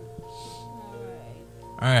 325.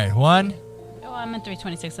 All right, 1, Oh, I'm at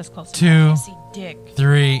 326. That's close. 2, See dick.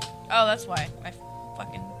 3. Oh, that's why. I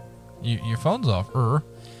fucking. Your phone's off.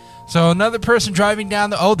 So another person driving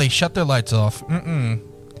down they shut their lights off.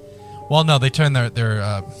 Well, no, they turned their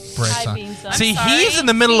brakes High on. beams on. See, I'm sorry. he's in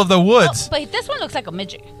the middle of the woods. Oh, but this one looks like a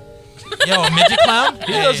midget. Yo, a midget clown?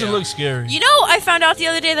 He doesn't look scary. You know, I found out the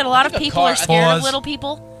other day that a lot of think a people car- are scared Pause. of little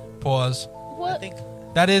people. Pause. I What? think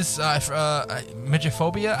That is midget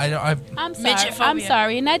phobia. I'm sorry. Midget I'm phobia.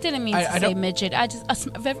 sorry, and I didn't mean I to say don't- midget. I just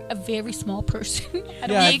a very small person. I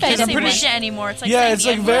don't Yeah, You think can't I'm say pretty midget anymore. It's like Yeah, saying it's the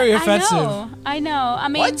like N-word. very offensive. I know. I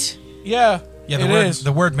mean, what? Yeah, Yeah, it word, is.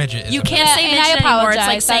 the word midget is You a- can't Yeah, say and I midget anymore. It's like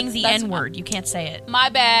apologize. saying the That's N-word. You can't say it. my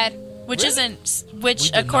bad. Which isn't.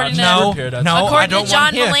 Which did according not to. compare that. No, I According don't to John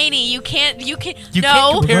want here. Mulaney, you can't. You no, can't compare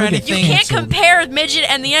We're gonna anything. you can't canceled. compare midget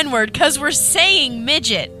and the N-word because we're saying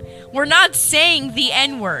midget. We're not saying the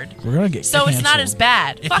N-word. We're gonna get So it's not canceled. as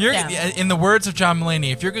bad. If Fuck you're, them. in the words of John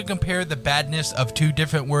Mulaney, if you're going to compare the badness of two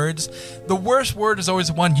different words, the worst word is always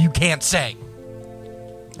the one you can't say.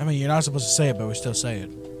 I mean, you're not supposed to say it, but we still say it.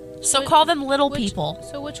 So call them little Which- people.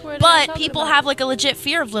 So which word? are you But talking people about? have like a legit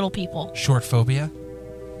fear of little people. Short phobia.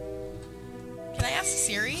 Can I ask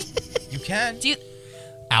Siri? You can. Do you?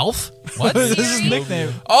 Alf? What? This is his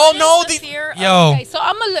nickname. Oh, What no. is the fear of- Yo, Okay, so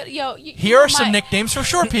I'm a little yo. here are some nicknames for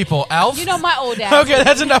short people. Alf? You know my old ass. Okay,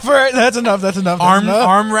 that's enough. That's enough. That's enough. arm That's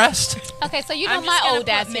enough. armrest. Okay, so you know I'm just my gonna old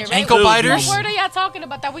put ass midget. here, right? Ankle biters. What word are y'all talking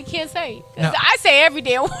about that we can't say? 'Cause No. I say every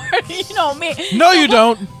damn word. You know me. No, you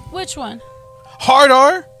don't. Which one? Hard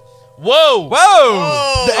R. Whoa!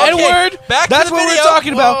 Whoa! The N word. Back to That's the what video. we're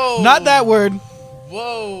talking about. Whoa. Not that word.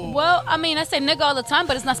 Whoa. Well, I mean, I say nigga all the time,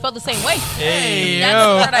 but it's not spelled the same way. Hey, That's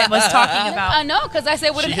yo. what I was talking about. I know, because I say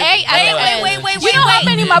with an She A hit the at the button. end. Wait, You know how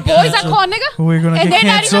many of my boys I call nigga? We're gonna And get they're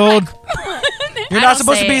not even canceled. black. You're I not don't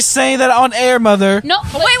supposed say to be it. saying that on air, mother. No,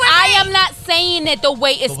 but I am not saying it the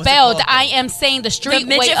way it's But what's it spelled. called? I am saying the street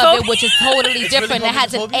way midget of phobia? it, which is totally really different. It called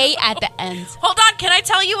has an midget A phobia? at the end. Hold on, can I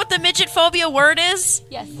tell you what the midget phobia word is?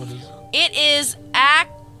 Yes. It is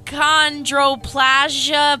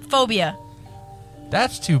achondroplasia phobia.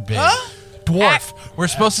 That's too big. Dwarf. We're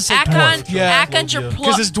supposed to say Achon, dwarf. Yeah. Because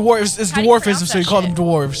achondropla- it's dwarves. It's How do you dwarfism, pronounce so you that call shit? them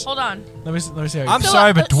dwarves. Hold on. Let me see how you I'm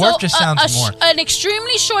sorry, but dwarf just sounds more. An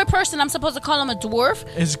extremely short person, I'm supposed to call him a dwarf.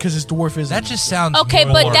 It's because it's dwarfism. That just sounds Okay,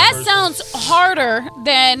 more. but that sounds harder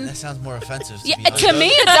than. That sounds more offensive. Yeah, be honest. to me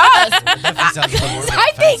it does. Definitely sounds more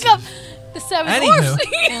I think offensive. of the seven Anywho. dwarfs.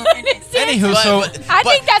 Anywho, But- so but- I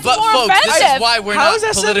think that's but more folks, This offensive. is why we're How not is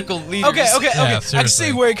that political leaders. Okay. Yeah, I can seriously.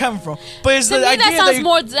 see where you're coming from, but it's To the me, idea that sounds you-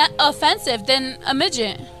 more offensive than a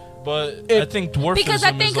midget. But It- I think dwarfism Because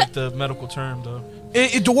I think- is like the medical term, though.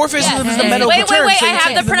 dwarfism Yes. is the Wait, medical Wait, term. I so you have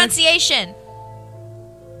can't- the pronunciation.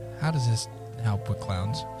 how does this help with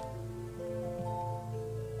clowns?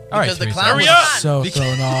 All right, Because the Teresa. clown Hurry was up! So because-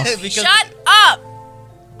 thrown off. because- Shut up!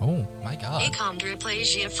 Oh my god.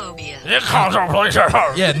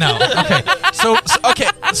 Achondroplasia. Yeah, no. Okay.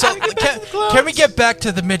 So can we get back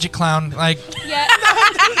to the midget clown? Like, Yeah.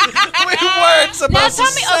 We weren't supposed Now to tell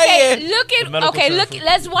me, say okay, it. look The medical at, okay, term look, for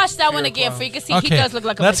let's watch that one fear of again clowns. for you can see okay, he does look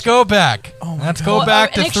like a let's midget. go back. Oh my Let's God. go Or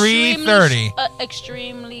back an to 3:30.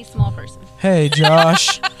 Extremely small person. Hey,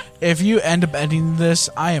 Josh, if you end up ending this,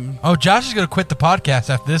 I am. Oh, Josh is gonna quit the podcast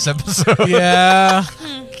after this episode. Yeah.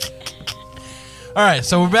 All right,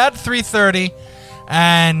 so we're at 3:30,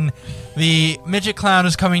 and the midget clown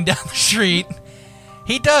is coming down the street.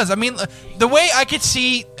 He does. I mean, the way I could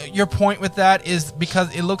see your point with that is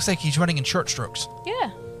because it looks like he's running in short strokes.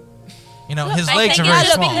 Yeah. You know, Look, his I legs are think very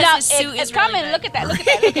it's small. because his suit is coming. Look at that. Look at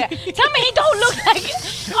that. Look at that. Tell me he don't look like.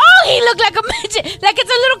 Oh, he looked like a midget, like it's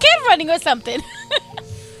a little kid running or something.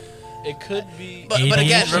 It could be. But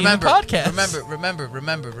again, ADHD remember, podcast.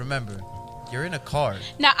 remember. You're in a car.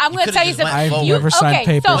 Now I'm going to tell you something. I've You- never signed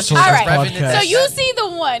okay, papers so, for all this right. podcast. So you see the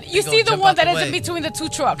one. You They see gonna the jump one out the that is way. in between the two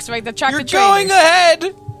trucks, right? The tractor You're trailers. going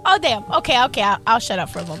ahead. Oh damn. Okay. I'll shut up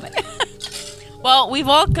for a moment. Well, we've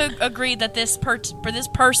all agreed that for this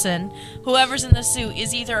person, whoever's in the suit,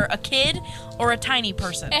 is either a kid or a tiny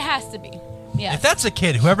person. It has to be. Yeah. If that's a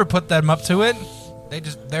kid, whoever put them up to it, they're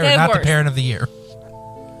They're not worse. the parent of the year.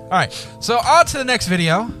 All right, so on to the next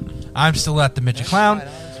video. I'm still at the midget clown.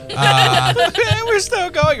 We're still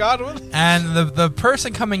going on with it. And the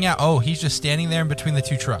person coming out, oh, he's just standing there in between the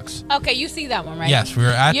two trucks. Okay, you see that one, right? Yes, we were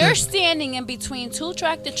at You're the... standing in between two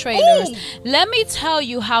tractor trailers. Ooh. Let me tell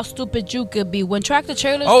you how stupid you could be when tractor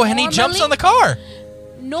trailers. Oh, and he jumps on the car.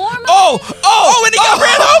 Normally. Oh, and he got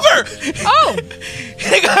ran over. Oh.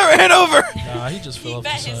 He got ran over. Nah, he just fell off the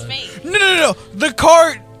Bet his side. face. No. The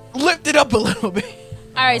car lifted up a little bit.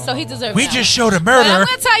 All right, so he deserves. We that just one. showed a But I'm murder.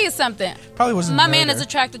 gonna tell you something. Probably wasn't My a man murder. is a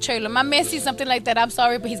tractor trailer. My man sees something like that. I'm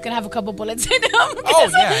sorry, but he's gonna have a couple bullets in him. Oh,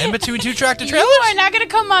 yeah, in between two tractor You trailers? are not gonna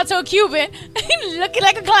come out to a Cuban looking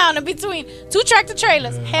like a clown in between two tractor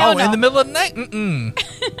trailers. Hell Oh, no. in the middle of the night? Mm-mm.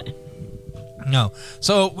 No.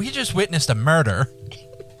 So we just witnessed a murder.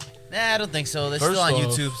 Nah, I don't think so. They're First still on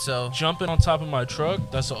off, YouTube, so. Jumping on top of my truck,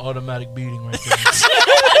 that's an automatic beating right there.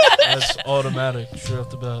 That's automatic, straight off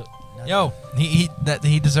the bat. Yo, he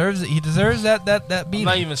deserves it. He deserves that I'm beating.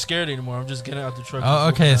 not even scared anymore. I'm just getting out the truck. Oh,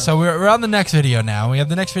 okay. So we're on the next video now. We have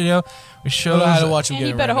the next video. We show I had to watch him and get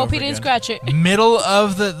you better ran hope over he didn't again. scratch it. middle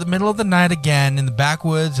of the middle of the night again in the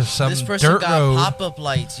backwoods of some This person dirt got road. pop-up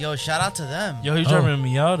lights. Yo, shout out to them. Yo, he's Oh. driving a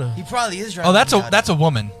Miata. He probably is driving. Oh, that's Miata. a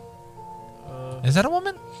woman. Is that a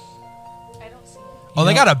woman? Oh,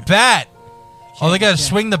 they got a bat. Oh, they got to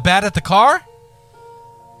swing the bat at the car?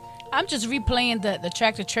 I'm just replaying the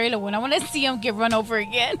tractor trailer one. I want to see him get run over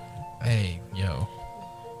again. Hey, yo.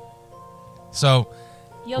 So,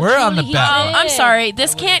 Yo, we're on the Julie, he bat. did. I'm sorry.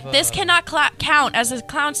 This cannot count as a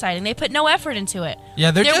clown sighting. They put no effort into it.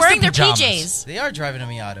 yeah, they're just wearing in their pajamas. PJs. They are driving a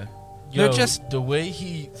Miata. Yo, They're just- the way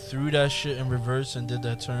he threw that shit in reverse and did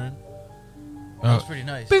that turn. That was pretty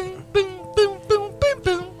nice. Boom, boom, boom, boom, boom,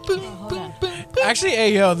 boom, boom, boom, boom. Actually,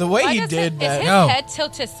 hey, yo, the way Why he does did Is that. his No. head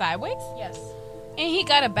tilted sideways? Yes. And he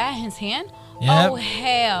got a bat in his hand? Yep. Oh,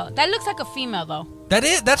 hell. That looks like a female, though.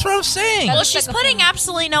 That's what I'm saying. That Well, looks she's like a putting female.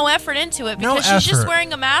 absolutely no effort into it No because she's just effort.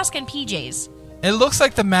 wearing a mask and PJs. It looks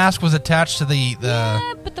like the mask was attached to the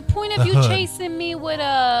Yeah, but the point the of you hood. chasing me with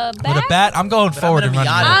a bat? with a bat. I'm going But I'm forward in and a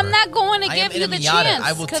running Miata. over. I'm not going to I give am you in a the Miata. chance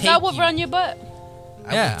I will because take I will you. run your butt.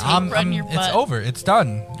 run your It's butt. over. It's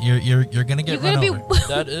done. You're gonna get You're run going to over. be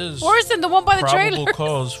That is worse than the one by the probable trailer.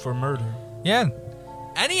 cause for murder. Yeah.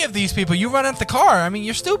 Any of these people, you run at the car. I mean,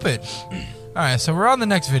 you're stupid. All right, so we're on the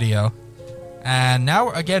next video, and now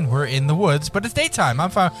again we're in the woods, but it's daytime. I'm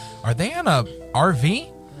fine. Are they on a RV?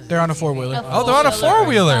 They're on a four-wheeler. Oh, they're on a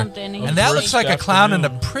four-wheeler, Something. and that First looks like a clown in a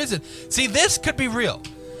afternoon. prison. See, this could be real.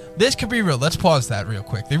 This could be real. Let's pause that real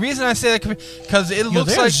quick. The reason I say that could be because it Yo,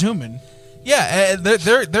 looks they're like zooming. yeah,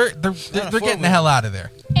 they're getting the hell out of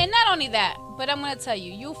there. And not only that, but I'm going to tell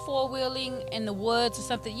you, you four-wheeling in the woods or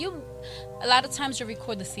something, a lot of times you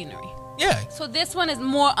record the scenery. Yeah. So this one is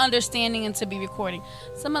more understanding and to be recording.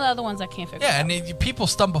 Some of the other ones I can't figure Yeah, out. and people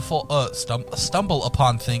stumble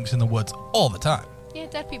upon things in the woods all the time. Yeah,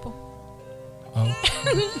 dead people. Oh.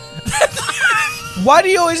 Why do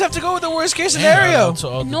you always have to go with the worst-case scenario? To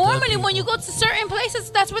all the dead Normally, people. when you go to certain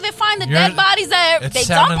places, that's where they find the You're- dead bodies that It they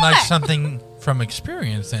sounded dump on like that. something from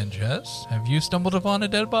experience, then, Jess. Have you stumbled upon a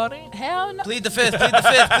dead body? Hell no. Plead the fifth. Plead the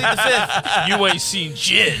fifth. Plead the fifth. You ain't seen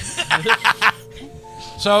shit.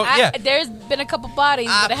 So yeah, There's been a couple bodies,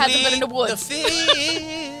 but it hasn't been in the plead woods.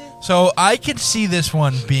 fifth. so I could see this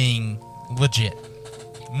one being legit,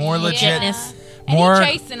 more legit, Legitness. And more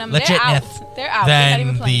he chasing them. They're legitness out. They're out. They're not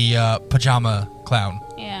even than playing. the pajama clown.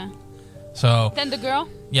 Yeah. So Then the girl?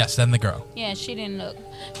 yes, then the girl. Yeah, she didn't look.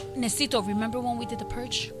 Necesito, remember when we did the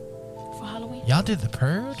purge for Halloween? Y'all did the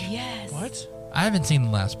purge? Yes. What? I haven't seen the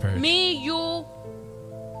last purge. Me, you,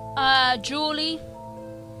 Julie,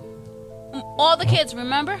 all the kids,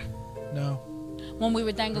 remember? No. When we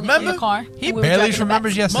were dangling Remember? in the car? He and we were barely driving the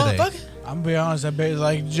remembers bats? yesterday. Motherfucker. I'm gonna be honest.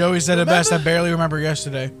 Like Joey said it best. I barely remember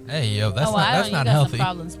yesterday. Hey yo, that's Oh, well, I not don't- that's not you got healthy. some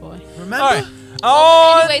problems, boy. Remember? All right,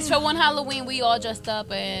 Oh, Anyways, for one Halloween, we all dressed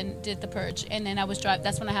up and did the purge. And then I was driving.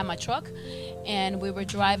 That's when I had my truck. And we were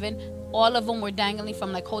driving. All of them were dangling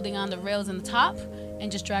from like holding on the rails in the top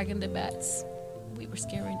and just dragging the bats. We were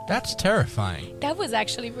scaring. that's terrifying. That was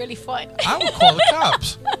actually really fun. I would call the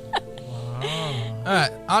cops. All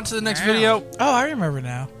right, on to the next video. Oh, I remember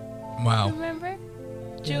now. Wow. Remember?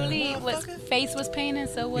 Julie face was painted,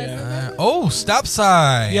 so was Oh, stop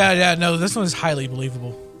sign. Yeah, no, this one is highly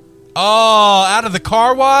believable. Oh, out of the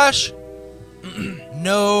car wash?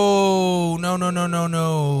 No. No,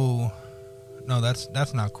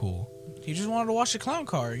 that's not cool. He just wanted to wash the clown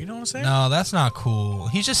car. You know what I'm saying? No, that's not cool.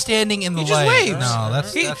 He's just standing in the He just light. waves. No,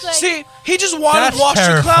 that's he just wanted to wash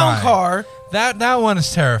the clown car. That one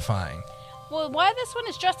is terrifying. Well, why this one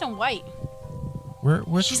is dressed in white?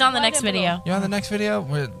 She's on the next video. You on the next video?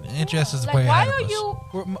 Aunt Jess is Like, way why ahead are of us.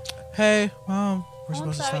 you? Hey, Mom, we're I'm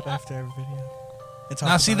supposed to sorry, stop after every video.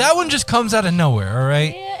 Now, see, that one just comes out of nowhere, all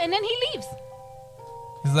right? Yeah, and then he leaves.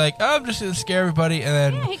 He's like, oh, I'm just going to scare everybody, and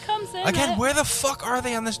then... Yeah, he comes in. Again, where the fuck are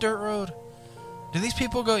they on this dirt road? Do these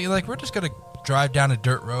people go, you're like, we're just going to drive down a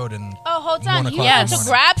dirt road and... Oh, hold 1 on. o'clock He in had the to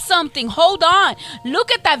morning? grab something. Hold on.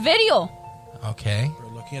 Look at that video. Okay.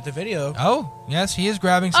 We're looking at the video. Oh, yes, he is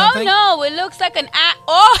grabbing something. Oh, no. It looks like an...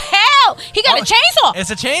 Oh, hell. He got a chainsaw.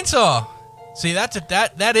 It's a chainsaw. See,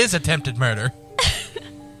 that is attempted murder.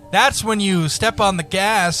 That's when you step on the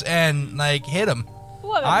gas and, like, hit him.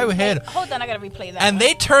 I would hit him. Hold on. I got to replay that. And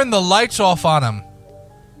they turn the lights off on him.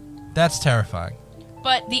 That's terrifying.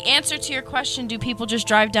 But the answer to your question, do people just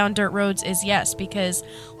drive down dirt roads, is yes. Because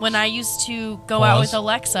when I used to go out with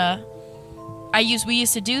Alexa, we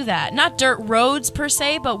used to do that. Not dirt roads per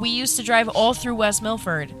se, but we used to drive all through West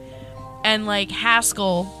Milford and like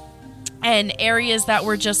Haskell and areas that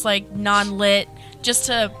were just like non-lit, just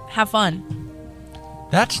to have fun.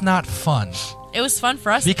 That's not fun. It was fun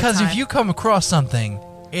for us. Because at the if time. you come across something,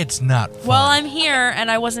 it's not fun. Well, I'm here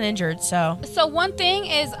and I wasn't injured, so. So one thing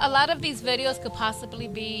is a lot of these videos could possibly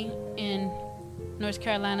be in North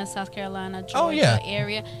Carolina, South Carolina, Georgia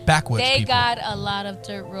area. Backwoods They people. got a lot of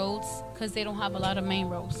dirt roads because they don't have a lot of main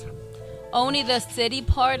roads. Only the city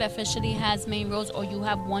part officially has main roads, or you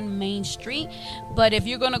have one main street. But if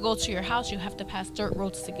you're going to go to your house, you have to pass dirt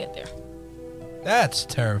roads to get there. That's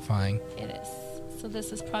terrifying. It is. So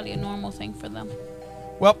this is probably a normal thing for them.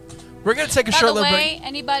 Well, we're going to take a By short the little way, break.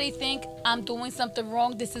 anybody think I'm doing something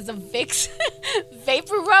wrong? This is a Vicks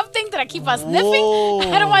vapor rub thing that I keep on sniffing.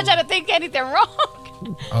 I don't want y'all to think anything wrong.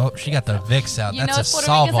 Oh, she got the Vicks out. You know, That's a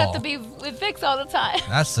Puerto Ricans have Solvol. to be with Vicks all the time.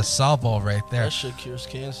 That's the Solvol right there. That shit cures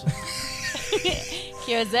cancer.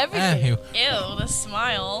 Cures everything. Anywho. Ew, the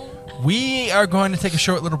smile. We are going to take a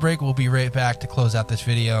short little break. We'll be right back to close out this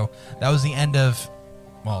video. That was the end of,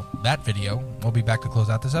 well, that video. We'll be back to close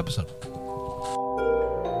out this episode.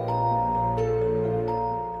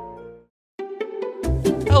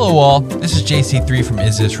 Hello all, this is JC3 from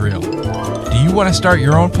Is This Real? Do you want to start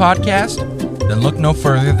your own podcast? Then look no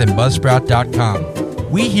further than Buzzsprout.com.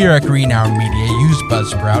 We here at Green Hour Media use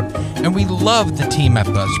Buzzsprout, and we love the team at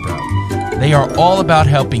Buzzsprout. They are all about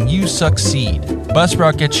helping you succeed.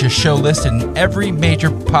 Buzzsprout gets your show listed in every major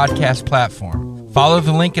podcast platform. Follow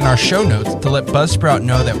the link in our show notes to let Buzzsprout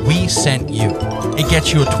know that we sent you. It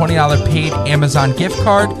gets you a $20 paid Amazon gift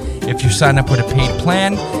card if you sign up with a paid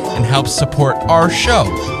plan and helps support our show.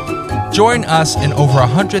 Join us and over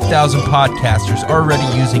 100,000 podcasters already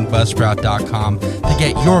using Buzzsprout.com to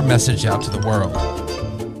get your message out to the world.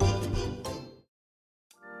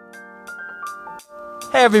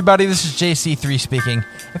 Hey everybody, this is JC3 speaking.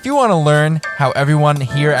 If you want to learn how everyone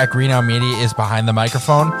here at Green Hour Media is behind the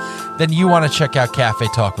microphone, then you want to check out Cafe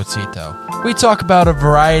Talk with Cito. We talk about a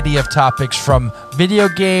variety of topics from video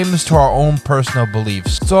games to our own personal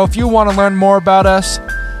beliefs. So if you want to learn more about us,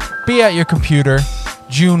 be at your computer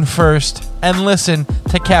June 1st and listen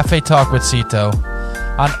to Cafe Talk with Cito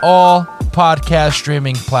on all podcast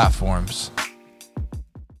streaming platforms.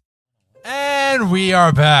 And we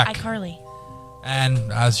are back. iCarly.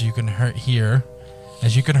 And as you can heard, It does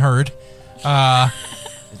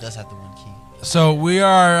have the one key. so we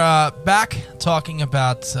are back talking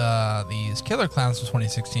about these killer clowns from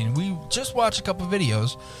 2016. We just watched a couple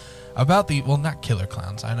videos about not killer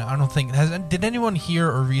clowns. I don't think did anyone hear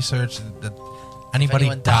or research that anybody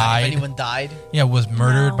died? If anyone died? Yeah, was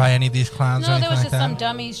murdered by any of these clowns or No, anything there was like just that? some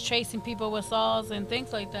dummies chasing people with saws and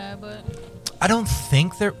things like that. But I don't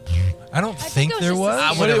think there. think it was there just a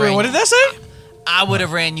was. scene. What did that say? I would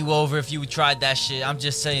have ran you over if you tried that shit. I'm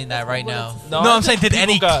just saying that right now. No, I'm saying, did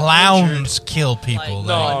any clowns kill people?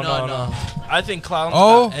 No. I think clowns.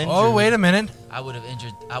 Oh, got injured. wait a minute. I would have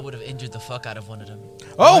injured the fuck out of one of them.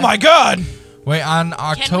 Oh my God! Wait, on Can we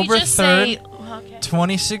October just 3rd. say Okay.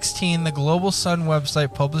 2016, the Global Sun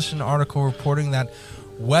website published an article reporting that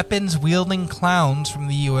weapons-wielding clowns from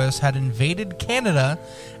the U.S. had invaded Canada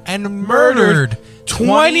and murdered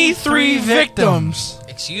 23 victims.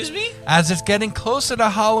 Excuse me? As it's getting closer to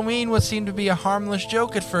Halloween, what seemed to be a harmless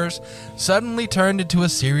joke at first suddenly turned into a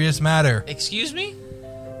serious matter. Excuse me?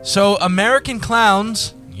 So, American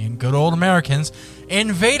clowns, good old Americans,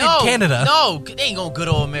 invaded Canada. No, they ain't going good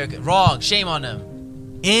old America. Wrong. Shame on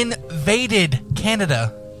them. Invaded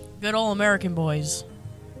Canada. Good old American boys.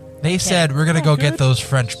 They said, we're going to go get those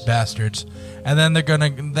French bastards. And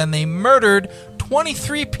then they murdered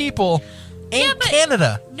 23 people in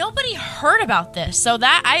Canada. Nobody heard about this, so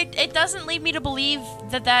it doesn't lead me to believe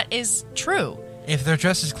that is true. If they're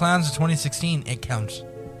dressed as clowns in 2016, it counts.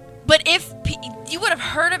 But if you would have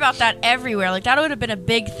heard about that everywhere, like that would have been a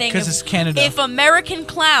big thing. Because it's Canada. If American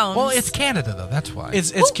clowns, Well, it's Canada though. That's why.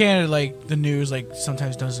 It's Canada. Like the news, like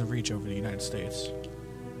sometimes doesn't reach over the United States.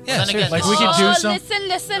 Yeah, Well, then again, like we could do some.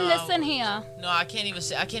 Listen here. No, I can't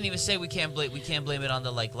even say we can't blame it on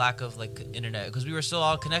the lack of internet because we were still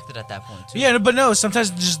all connected at that point too. Yeah, but no,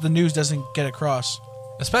 sometimes just the news doesn't get across.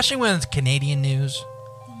 Especially when it's Canadian news.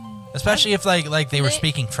 Especially if they were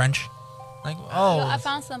speaking French. I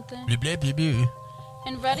found something. Blah, blah, blah, blah.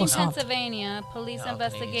 In Reading, Close enough. Pennsylvania, police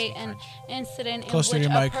investigate an incident Close to in which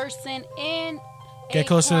your a mic. person in Get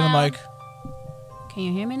closer to the mic. Can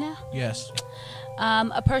you hear me now? Yes.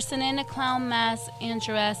 A person in a clown mask and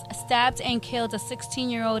dress stabbed and killed a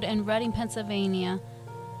 16-year-old in Reading, Pennsylvania.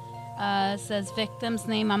 Says victim's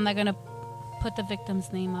name. I'm not gonna put the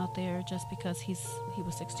victim's name out there just because he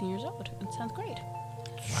was 16 years old. It sounds great.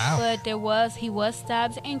 Wow. But he was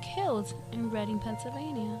stabbed and killed in Reading,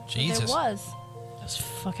 Pennsylvania. Jesus. There was. those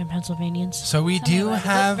fucking Pennsylvanians. So we do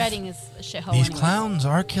have Reading is a shithole these anyways. clowns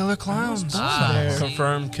are killer clowns.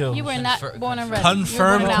 Confirmed kill. You were not born in Reading.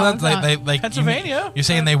 Confirmed You were born clowns. in Like Pennsylvania. You're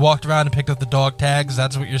saying they walked around and picked up the dog tags?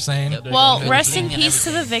 That's what you're saying? Well, rest in peace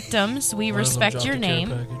to the victims. We respect your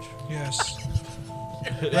name. Yes.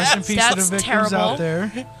 Rest in peace to the That's victims terrible. out there.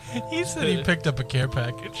 He said he picked up a care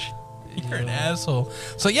package. You're an asshole.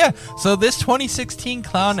 So yeah, so this 2016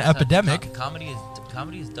 clown epidemic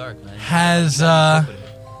Comedy is dark, man. has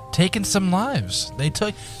taken some lives. They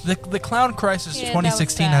took the clown crisis Yeah,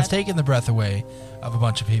 2016 that was has sad. taken the breath away of a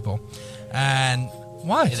bunch of people. And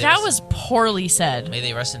why? That was poorly said. May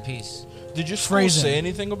they rest in peace. Did your school Phrasing. say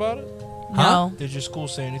anything about it? No. Did your school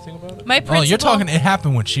say anything about it? My principal, Oh, you're talking. It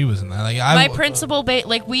happened when she was in there. Like my principal,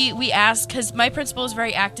 we asked because my principal is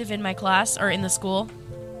very active in my class or in the school,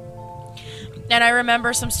 and I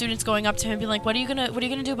remember some students going up to him and being like, "What are you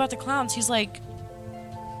gonna do about the clowns?" He's like,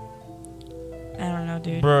 "I don't know,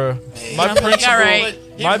 dude." Bruh, my I'm like, principal, all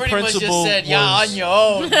right. my principal was, on your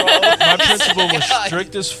own, bro." my principal was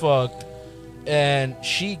strict as fuck, and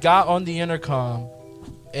she got on the intercom,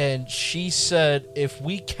 and she said, "If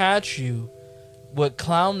we catch you with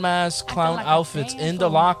clown masks, clown like a outfits in the handful.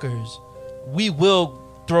 lockers, we will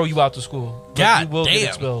throw you out the school. Like, God we will damn. get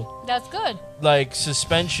expelled. That's good. Like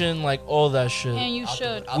suspension, like all that shit. And you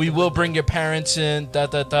should. We will bring your parents in.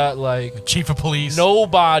 Like chief of police,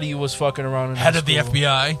 nobody was fucking around. In head that of the school.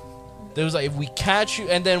 FBI. There was like, if we catch you,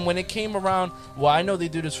 and then when it came around, well, I know they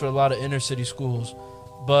do this for a lot of inner city schools,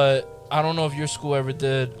 but I don't know if your school ever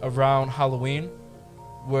did around Halloween,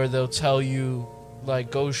 where they'll tell you,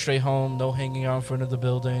 like, go straight home, no hanging out in front of the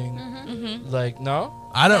building. Like, no?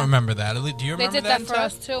 I don't remember that. Do you They remember did that for Ted?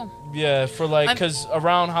 us too. Yeah, for like, because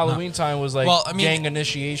around Halloween time was like Well, I mean- gang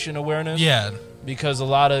initiation awareness. Yeah, Because a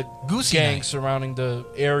lot of Goosey gangs Night. surrounding the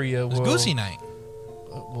area It was will... Goosey Night.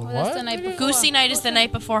 Well, That's what? the night before. Goosey night is the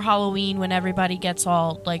night before Halloween when everybody gets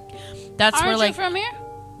all like. That's Aren't where you like. from here?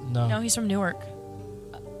 No. No, he's from Newark.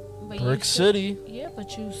 But Brick you still- City. Yeah,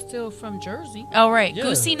 but you still from Jersey. Oh right, Yeah.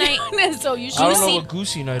 Goosey night. So you should. I don't know Goosey- what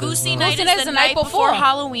Goosey Night is. Goosey no. night Goosey is the night before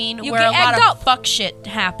Halloween, You where a get lot egged of up. fuck shit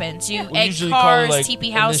happens. You We egg usually cars, call it like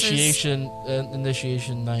teepee houses.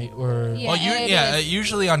 initiation night, or Yeah. it is.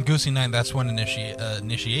 Usually on Goosey Night, that's when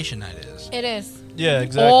initiation night is. It is. yeah,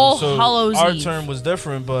 exactly. All so Hallows our Eve. term was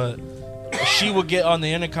different, but she would get on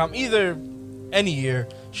the intercom either any year.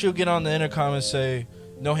 She would get on the intercom and say,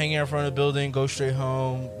 "No hanging out in front of the building. Go straight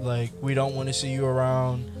home. Like, we don't want to see you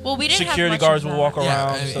around." Well, we didn't Security have much guards of will that. walk Yeah, around.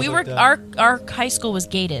 I mean- stuff We like were that. our high school was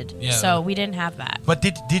gated, Yeah. so we didn't have that. But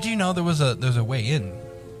did you know there's a way in?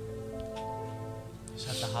 Just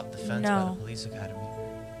have to hop the fence No. by the police academy.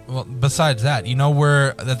 Well, besides that, you know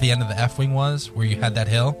where at the end of the F wing was, where you had that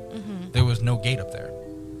hill? Mm-hmm. There was no gate up there.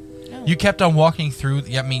 No. You kept on walking through.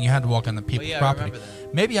 I mean, you had to walk on the people's yeah, I property. remember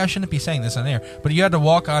that. Maybe I shouldn't be saying this on air, but you had to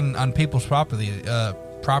walk on people's property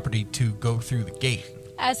to go through the gate.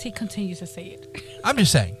 As he continues to say it. I'm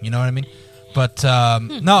just saying, you know what I mean? But no,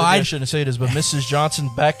 Maybe I shouldn't say this, but Mrs.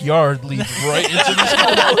 Johnson's backyard leads right into the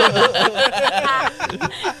school.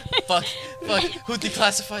 Fuck. Who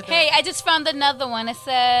declassified that? Hey, I just found another one. It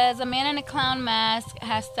says a man in a clown mask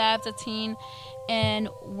has stabbed a teen in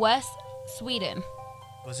West Sweden.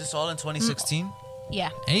 Was this all in 2016? Yeah.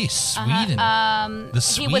 Hey, Sweden.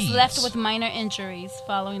 He was left with minor injuries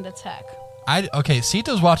following the attack. Okay,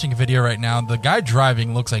 Sito's watching a video right now. The guy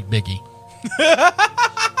driving looks like Biggie.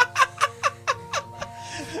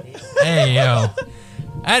 Hey, yo.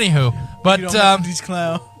 Anywho, but these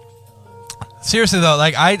clown. Seriously though,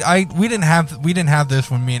 like we didn't have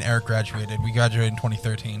this when me and Eric graduated. We graduated in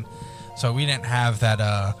 2013, so we didn't have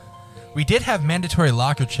that. We did have mandatory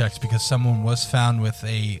locker checks because someone was found with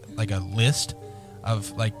a list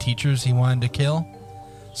of like teachers he wanted to kill.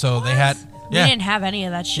 So they had. We didn't have any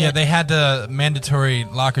of that shit. Yeah, they had the mandatory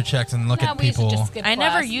locker checks and look at people. I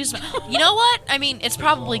never used. You know what? I mean, it's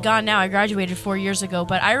probably gone now. I graduated 4 years ago,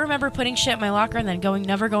 but I remember putting shit in my locker and then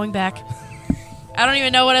never going back. I don't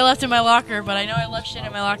even know what I left in my locker, but I know I left shit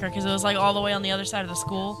in my locker because it was like all the way on the other side of the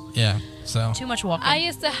school. Yeah, so too much walking. I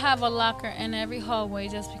used to have a locker in every hallway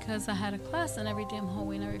just because I had a class in every damn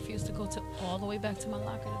hallway, and I refused to go all the way back to my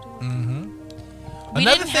locker to do it. Mm-hmm. We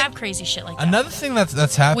didn't have crazy shit like that. Another thing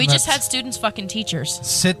that's happened. We just had students fucking teachers.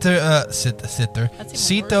 Sito's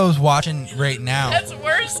watching right now. That's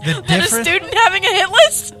worse than a student having a hit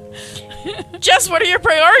list. Jess, what are your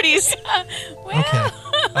priorities? Okay.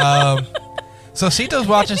 So Sito's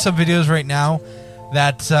watching some videos right now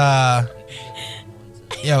that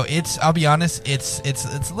I'll be honest, it's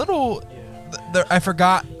a little. I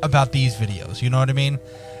forgot about these videos. You know what I mean?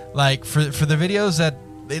 Like for the videos that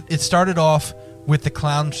it started off with the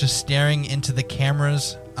clowns just staring into the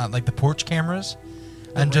cameras, like the porch cameras,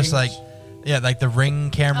 and just like the ring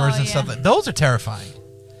cameras and stuff. Those are terrifying.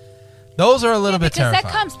 Those are a little bit terrifying.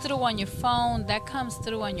 Because that comes through on your phone, that comes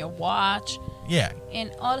through on your watch. Yeah.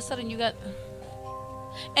 And all of a sudden you got.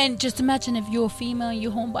 And just imagine if you're a female and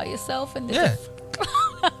you're home by yourself and there's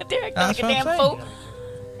a damn fool.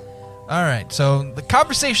 All right, so the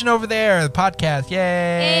conversation over there, the podcast, yay!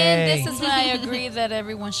 And this is when I agree that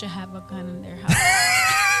everyone should have a gun in their house.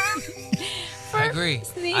 I agree.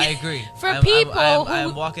 For people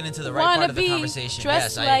I'm walking into the right part of the conversation.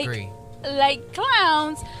 Yes, I agree. Like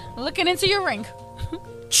clowns looking into your ring.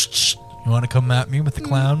 You want to come at me with the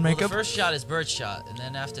clown makeup? The first shot is bird shot, and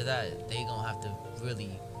then after that, they gonna have to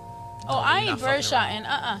really. I ain't bird shotting.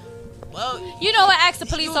 Well, you know, I asked the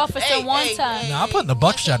police officer one time. No, I'm putting the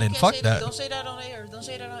buckshot in. Fuck that. Don't say that on air. Don't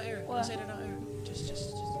say that on air.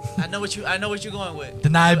 Just. I know what you're going with.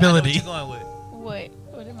 Deniability. I know what you're going with.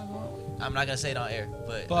 What am I going with? I'm not gonna say it on air,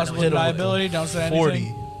 but plausible deniability. Don't say anything.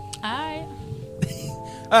 40.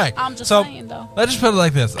 All right. I'm just saying though. Let's just put it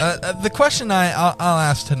like this: the question I'll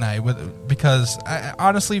ask tonight, because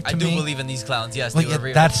honestly, to me, I do believe in these clowns. Yes, like, they were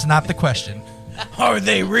real. That's not the question. Are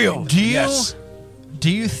they real? Do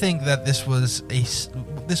you think that this was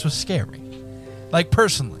scary? Like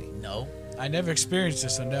personally? No. I never experienced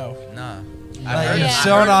this, so no. Nah. I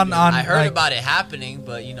heard about it happening,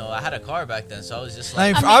 but I had a car back then, so I was just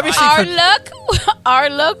like, obviously our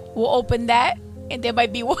luck will open that, and there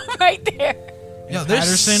might be one right there. Yo,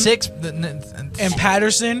 there's Patterson? 6 in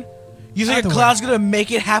Patterson. You think a clown's gonna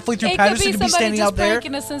make it halfway through Patterson to be standing out there? It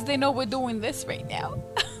could be somebody just pranking us since they know we're doing this right now.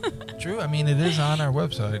 True. I mean, it is on our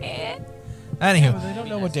website. And anywho, they don't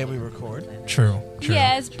know what day we record. True.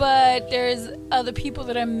 Yes, but there's other people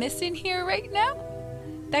that are missing here right now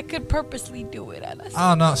that could purposely do it on us.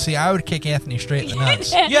 Oh no! See, I would kick Anthony straight in the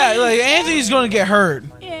nuts. Yeah, like Anthony's gonna get hurt.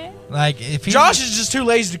 Yeah. Like if Josh is just too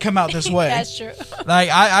lazy to come out this way. That's true. Like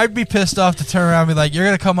I'd be pissed off to turn around and be like, "You're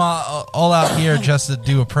gonna come all out here just to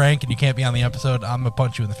do a prank, and you can't be on the episode." I'm gonna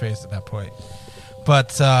punch you in the face at that point.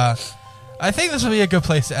 But I think this will be a good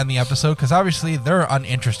place to end the episode because obviously they're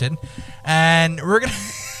uninterested, and we're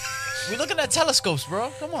looking at telescopes, bro.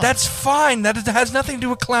 Come on. That's fine. That has nothing to do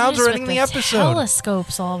with clowns or anything in the episode.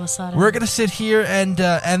 Telescopes all of a sudden. We're gonna sit here and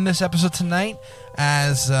end this episode tonight.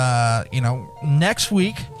 As next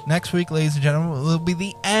week, ladies and gentlemen, will be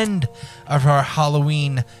the end of our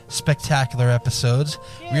Halloween spectacular episodes.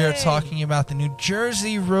 Yay. We are talking about the New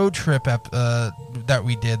Jersey road trip that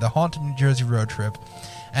we did, the Haunted New Jersey road trip,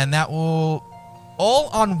 and that will all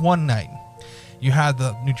on one night. You have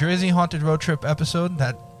the New Jersey Haunted Road Trip episode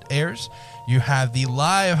that airs. You have the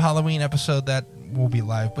live Halloween episode that will be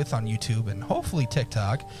live with on YouTube and hopefully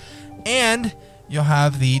TikTok, and you'll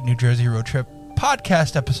have the New Jersey road trip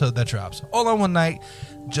podcast episode that drops all on one night,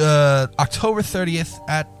 October 30th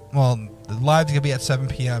the live's gonna be at 7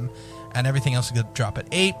 p.m. and everything else is gonna drop at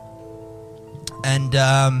 8. And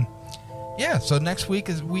so next week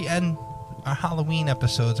is we end our Halloween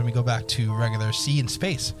episodes, and we go back to regular Sea and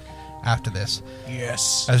Space after this.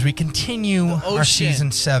 Yes. As we continue our ocean.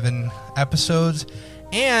 season 7 episodes,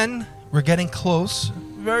 and we're getting close,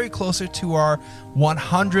 very closer to our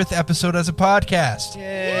 100th episode as a podcast.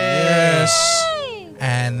 Yes.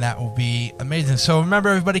 And that will be amazing. So remember,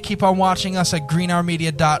 everybody, keep on watching us at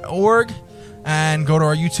greenhourmedia.org, and go to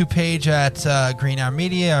our YouTube page at Green Hour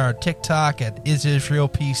Media, our TikTok at Is This Real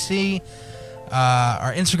PC,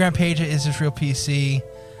 our Instagram page at Is This Real PC,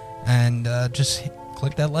 and just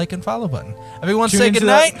click that like and follow button. Everyone Tune say into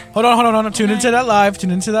goodnight. Hold on. Tune into that live. Tune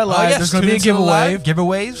into that live. Oh, yes, There's going to tune be a into the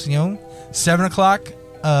giveaway. live Giveaways, 7 o'clock,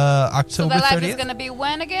 October So that live 30th. is gonna be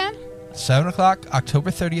when again? 7 o'clock, October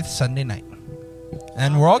 30th, Sunday night.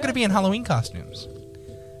 And we're all going to be in Halloween costumes.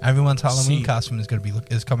 Everyone's Halloween costume is going to be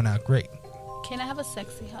is coming out great. Can I have a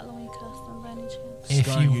sexy Halloween costume by any chance? If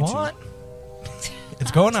you want.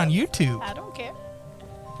 It's going on YouTube. I don't care.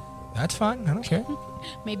 That's fine. I don't care.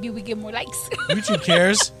 Maybe we get more likes. YouTube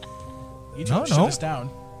cares. YouTube No, will shut no. us down.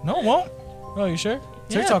 No, it won't. Oh, you sure?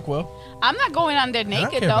 Yeah. TikTok will. I'm not going on there I don't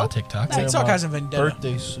naked care though. about TikTok. TikTok has a vendetta.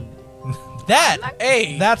 Birthday suit.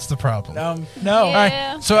 Hey. That's the problem. No. All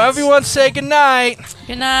right. So everyone say goodnight.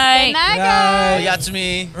 Good night. Good night, guys.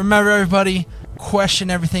 Yatsumi. Remember, everybody, question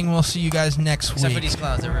everything. We'll see you guys next Except for week. these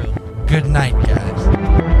clowns, they're real. Good night, guys.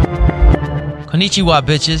 Konnichiwa,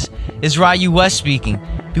 bitches. It's Ryu West speaking.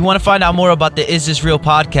 If you want to find out more about the Is This Real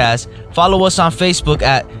podcast, follow us on Facebook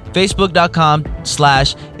at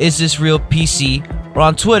facebook.com/isthisrealpc, or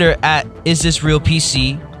on Twitter at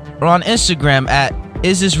isthisrealpc, or on Instagram at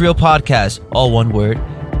isthisrealpodcast, all one word.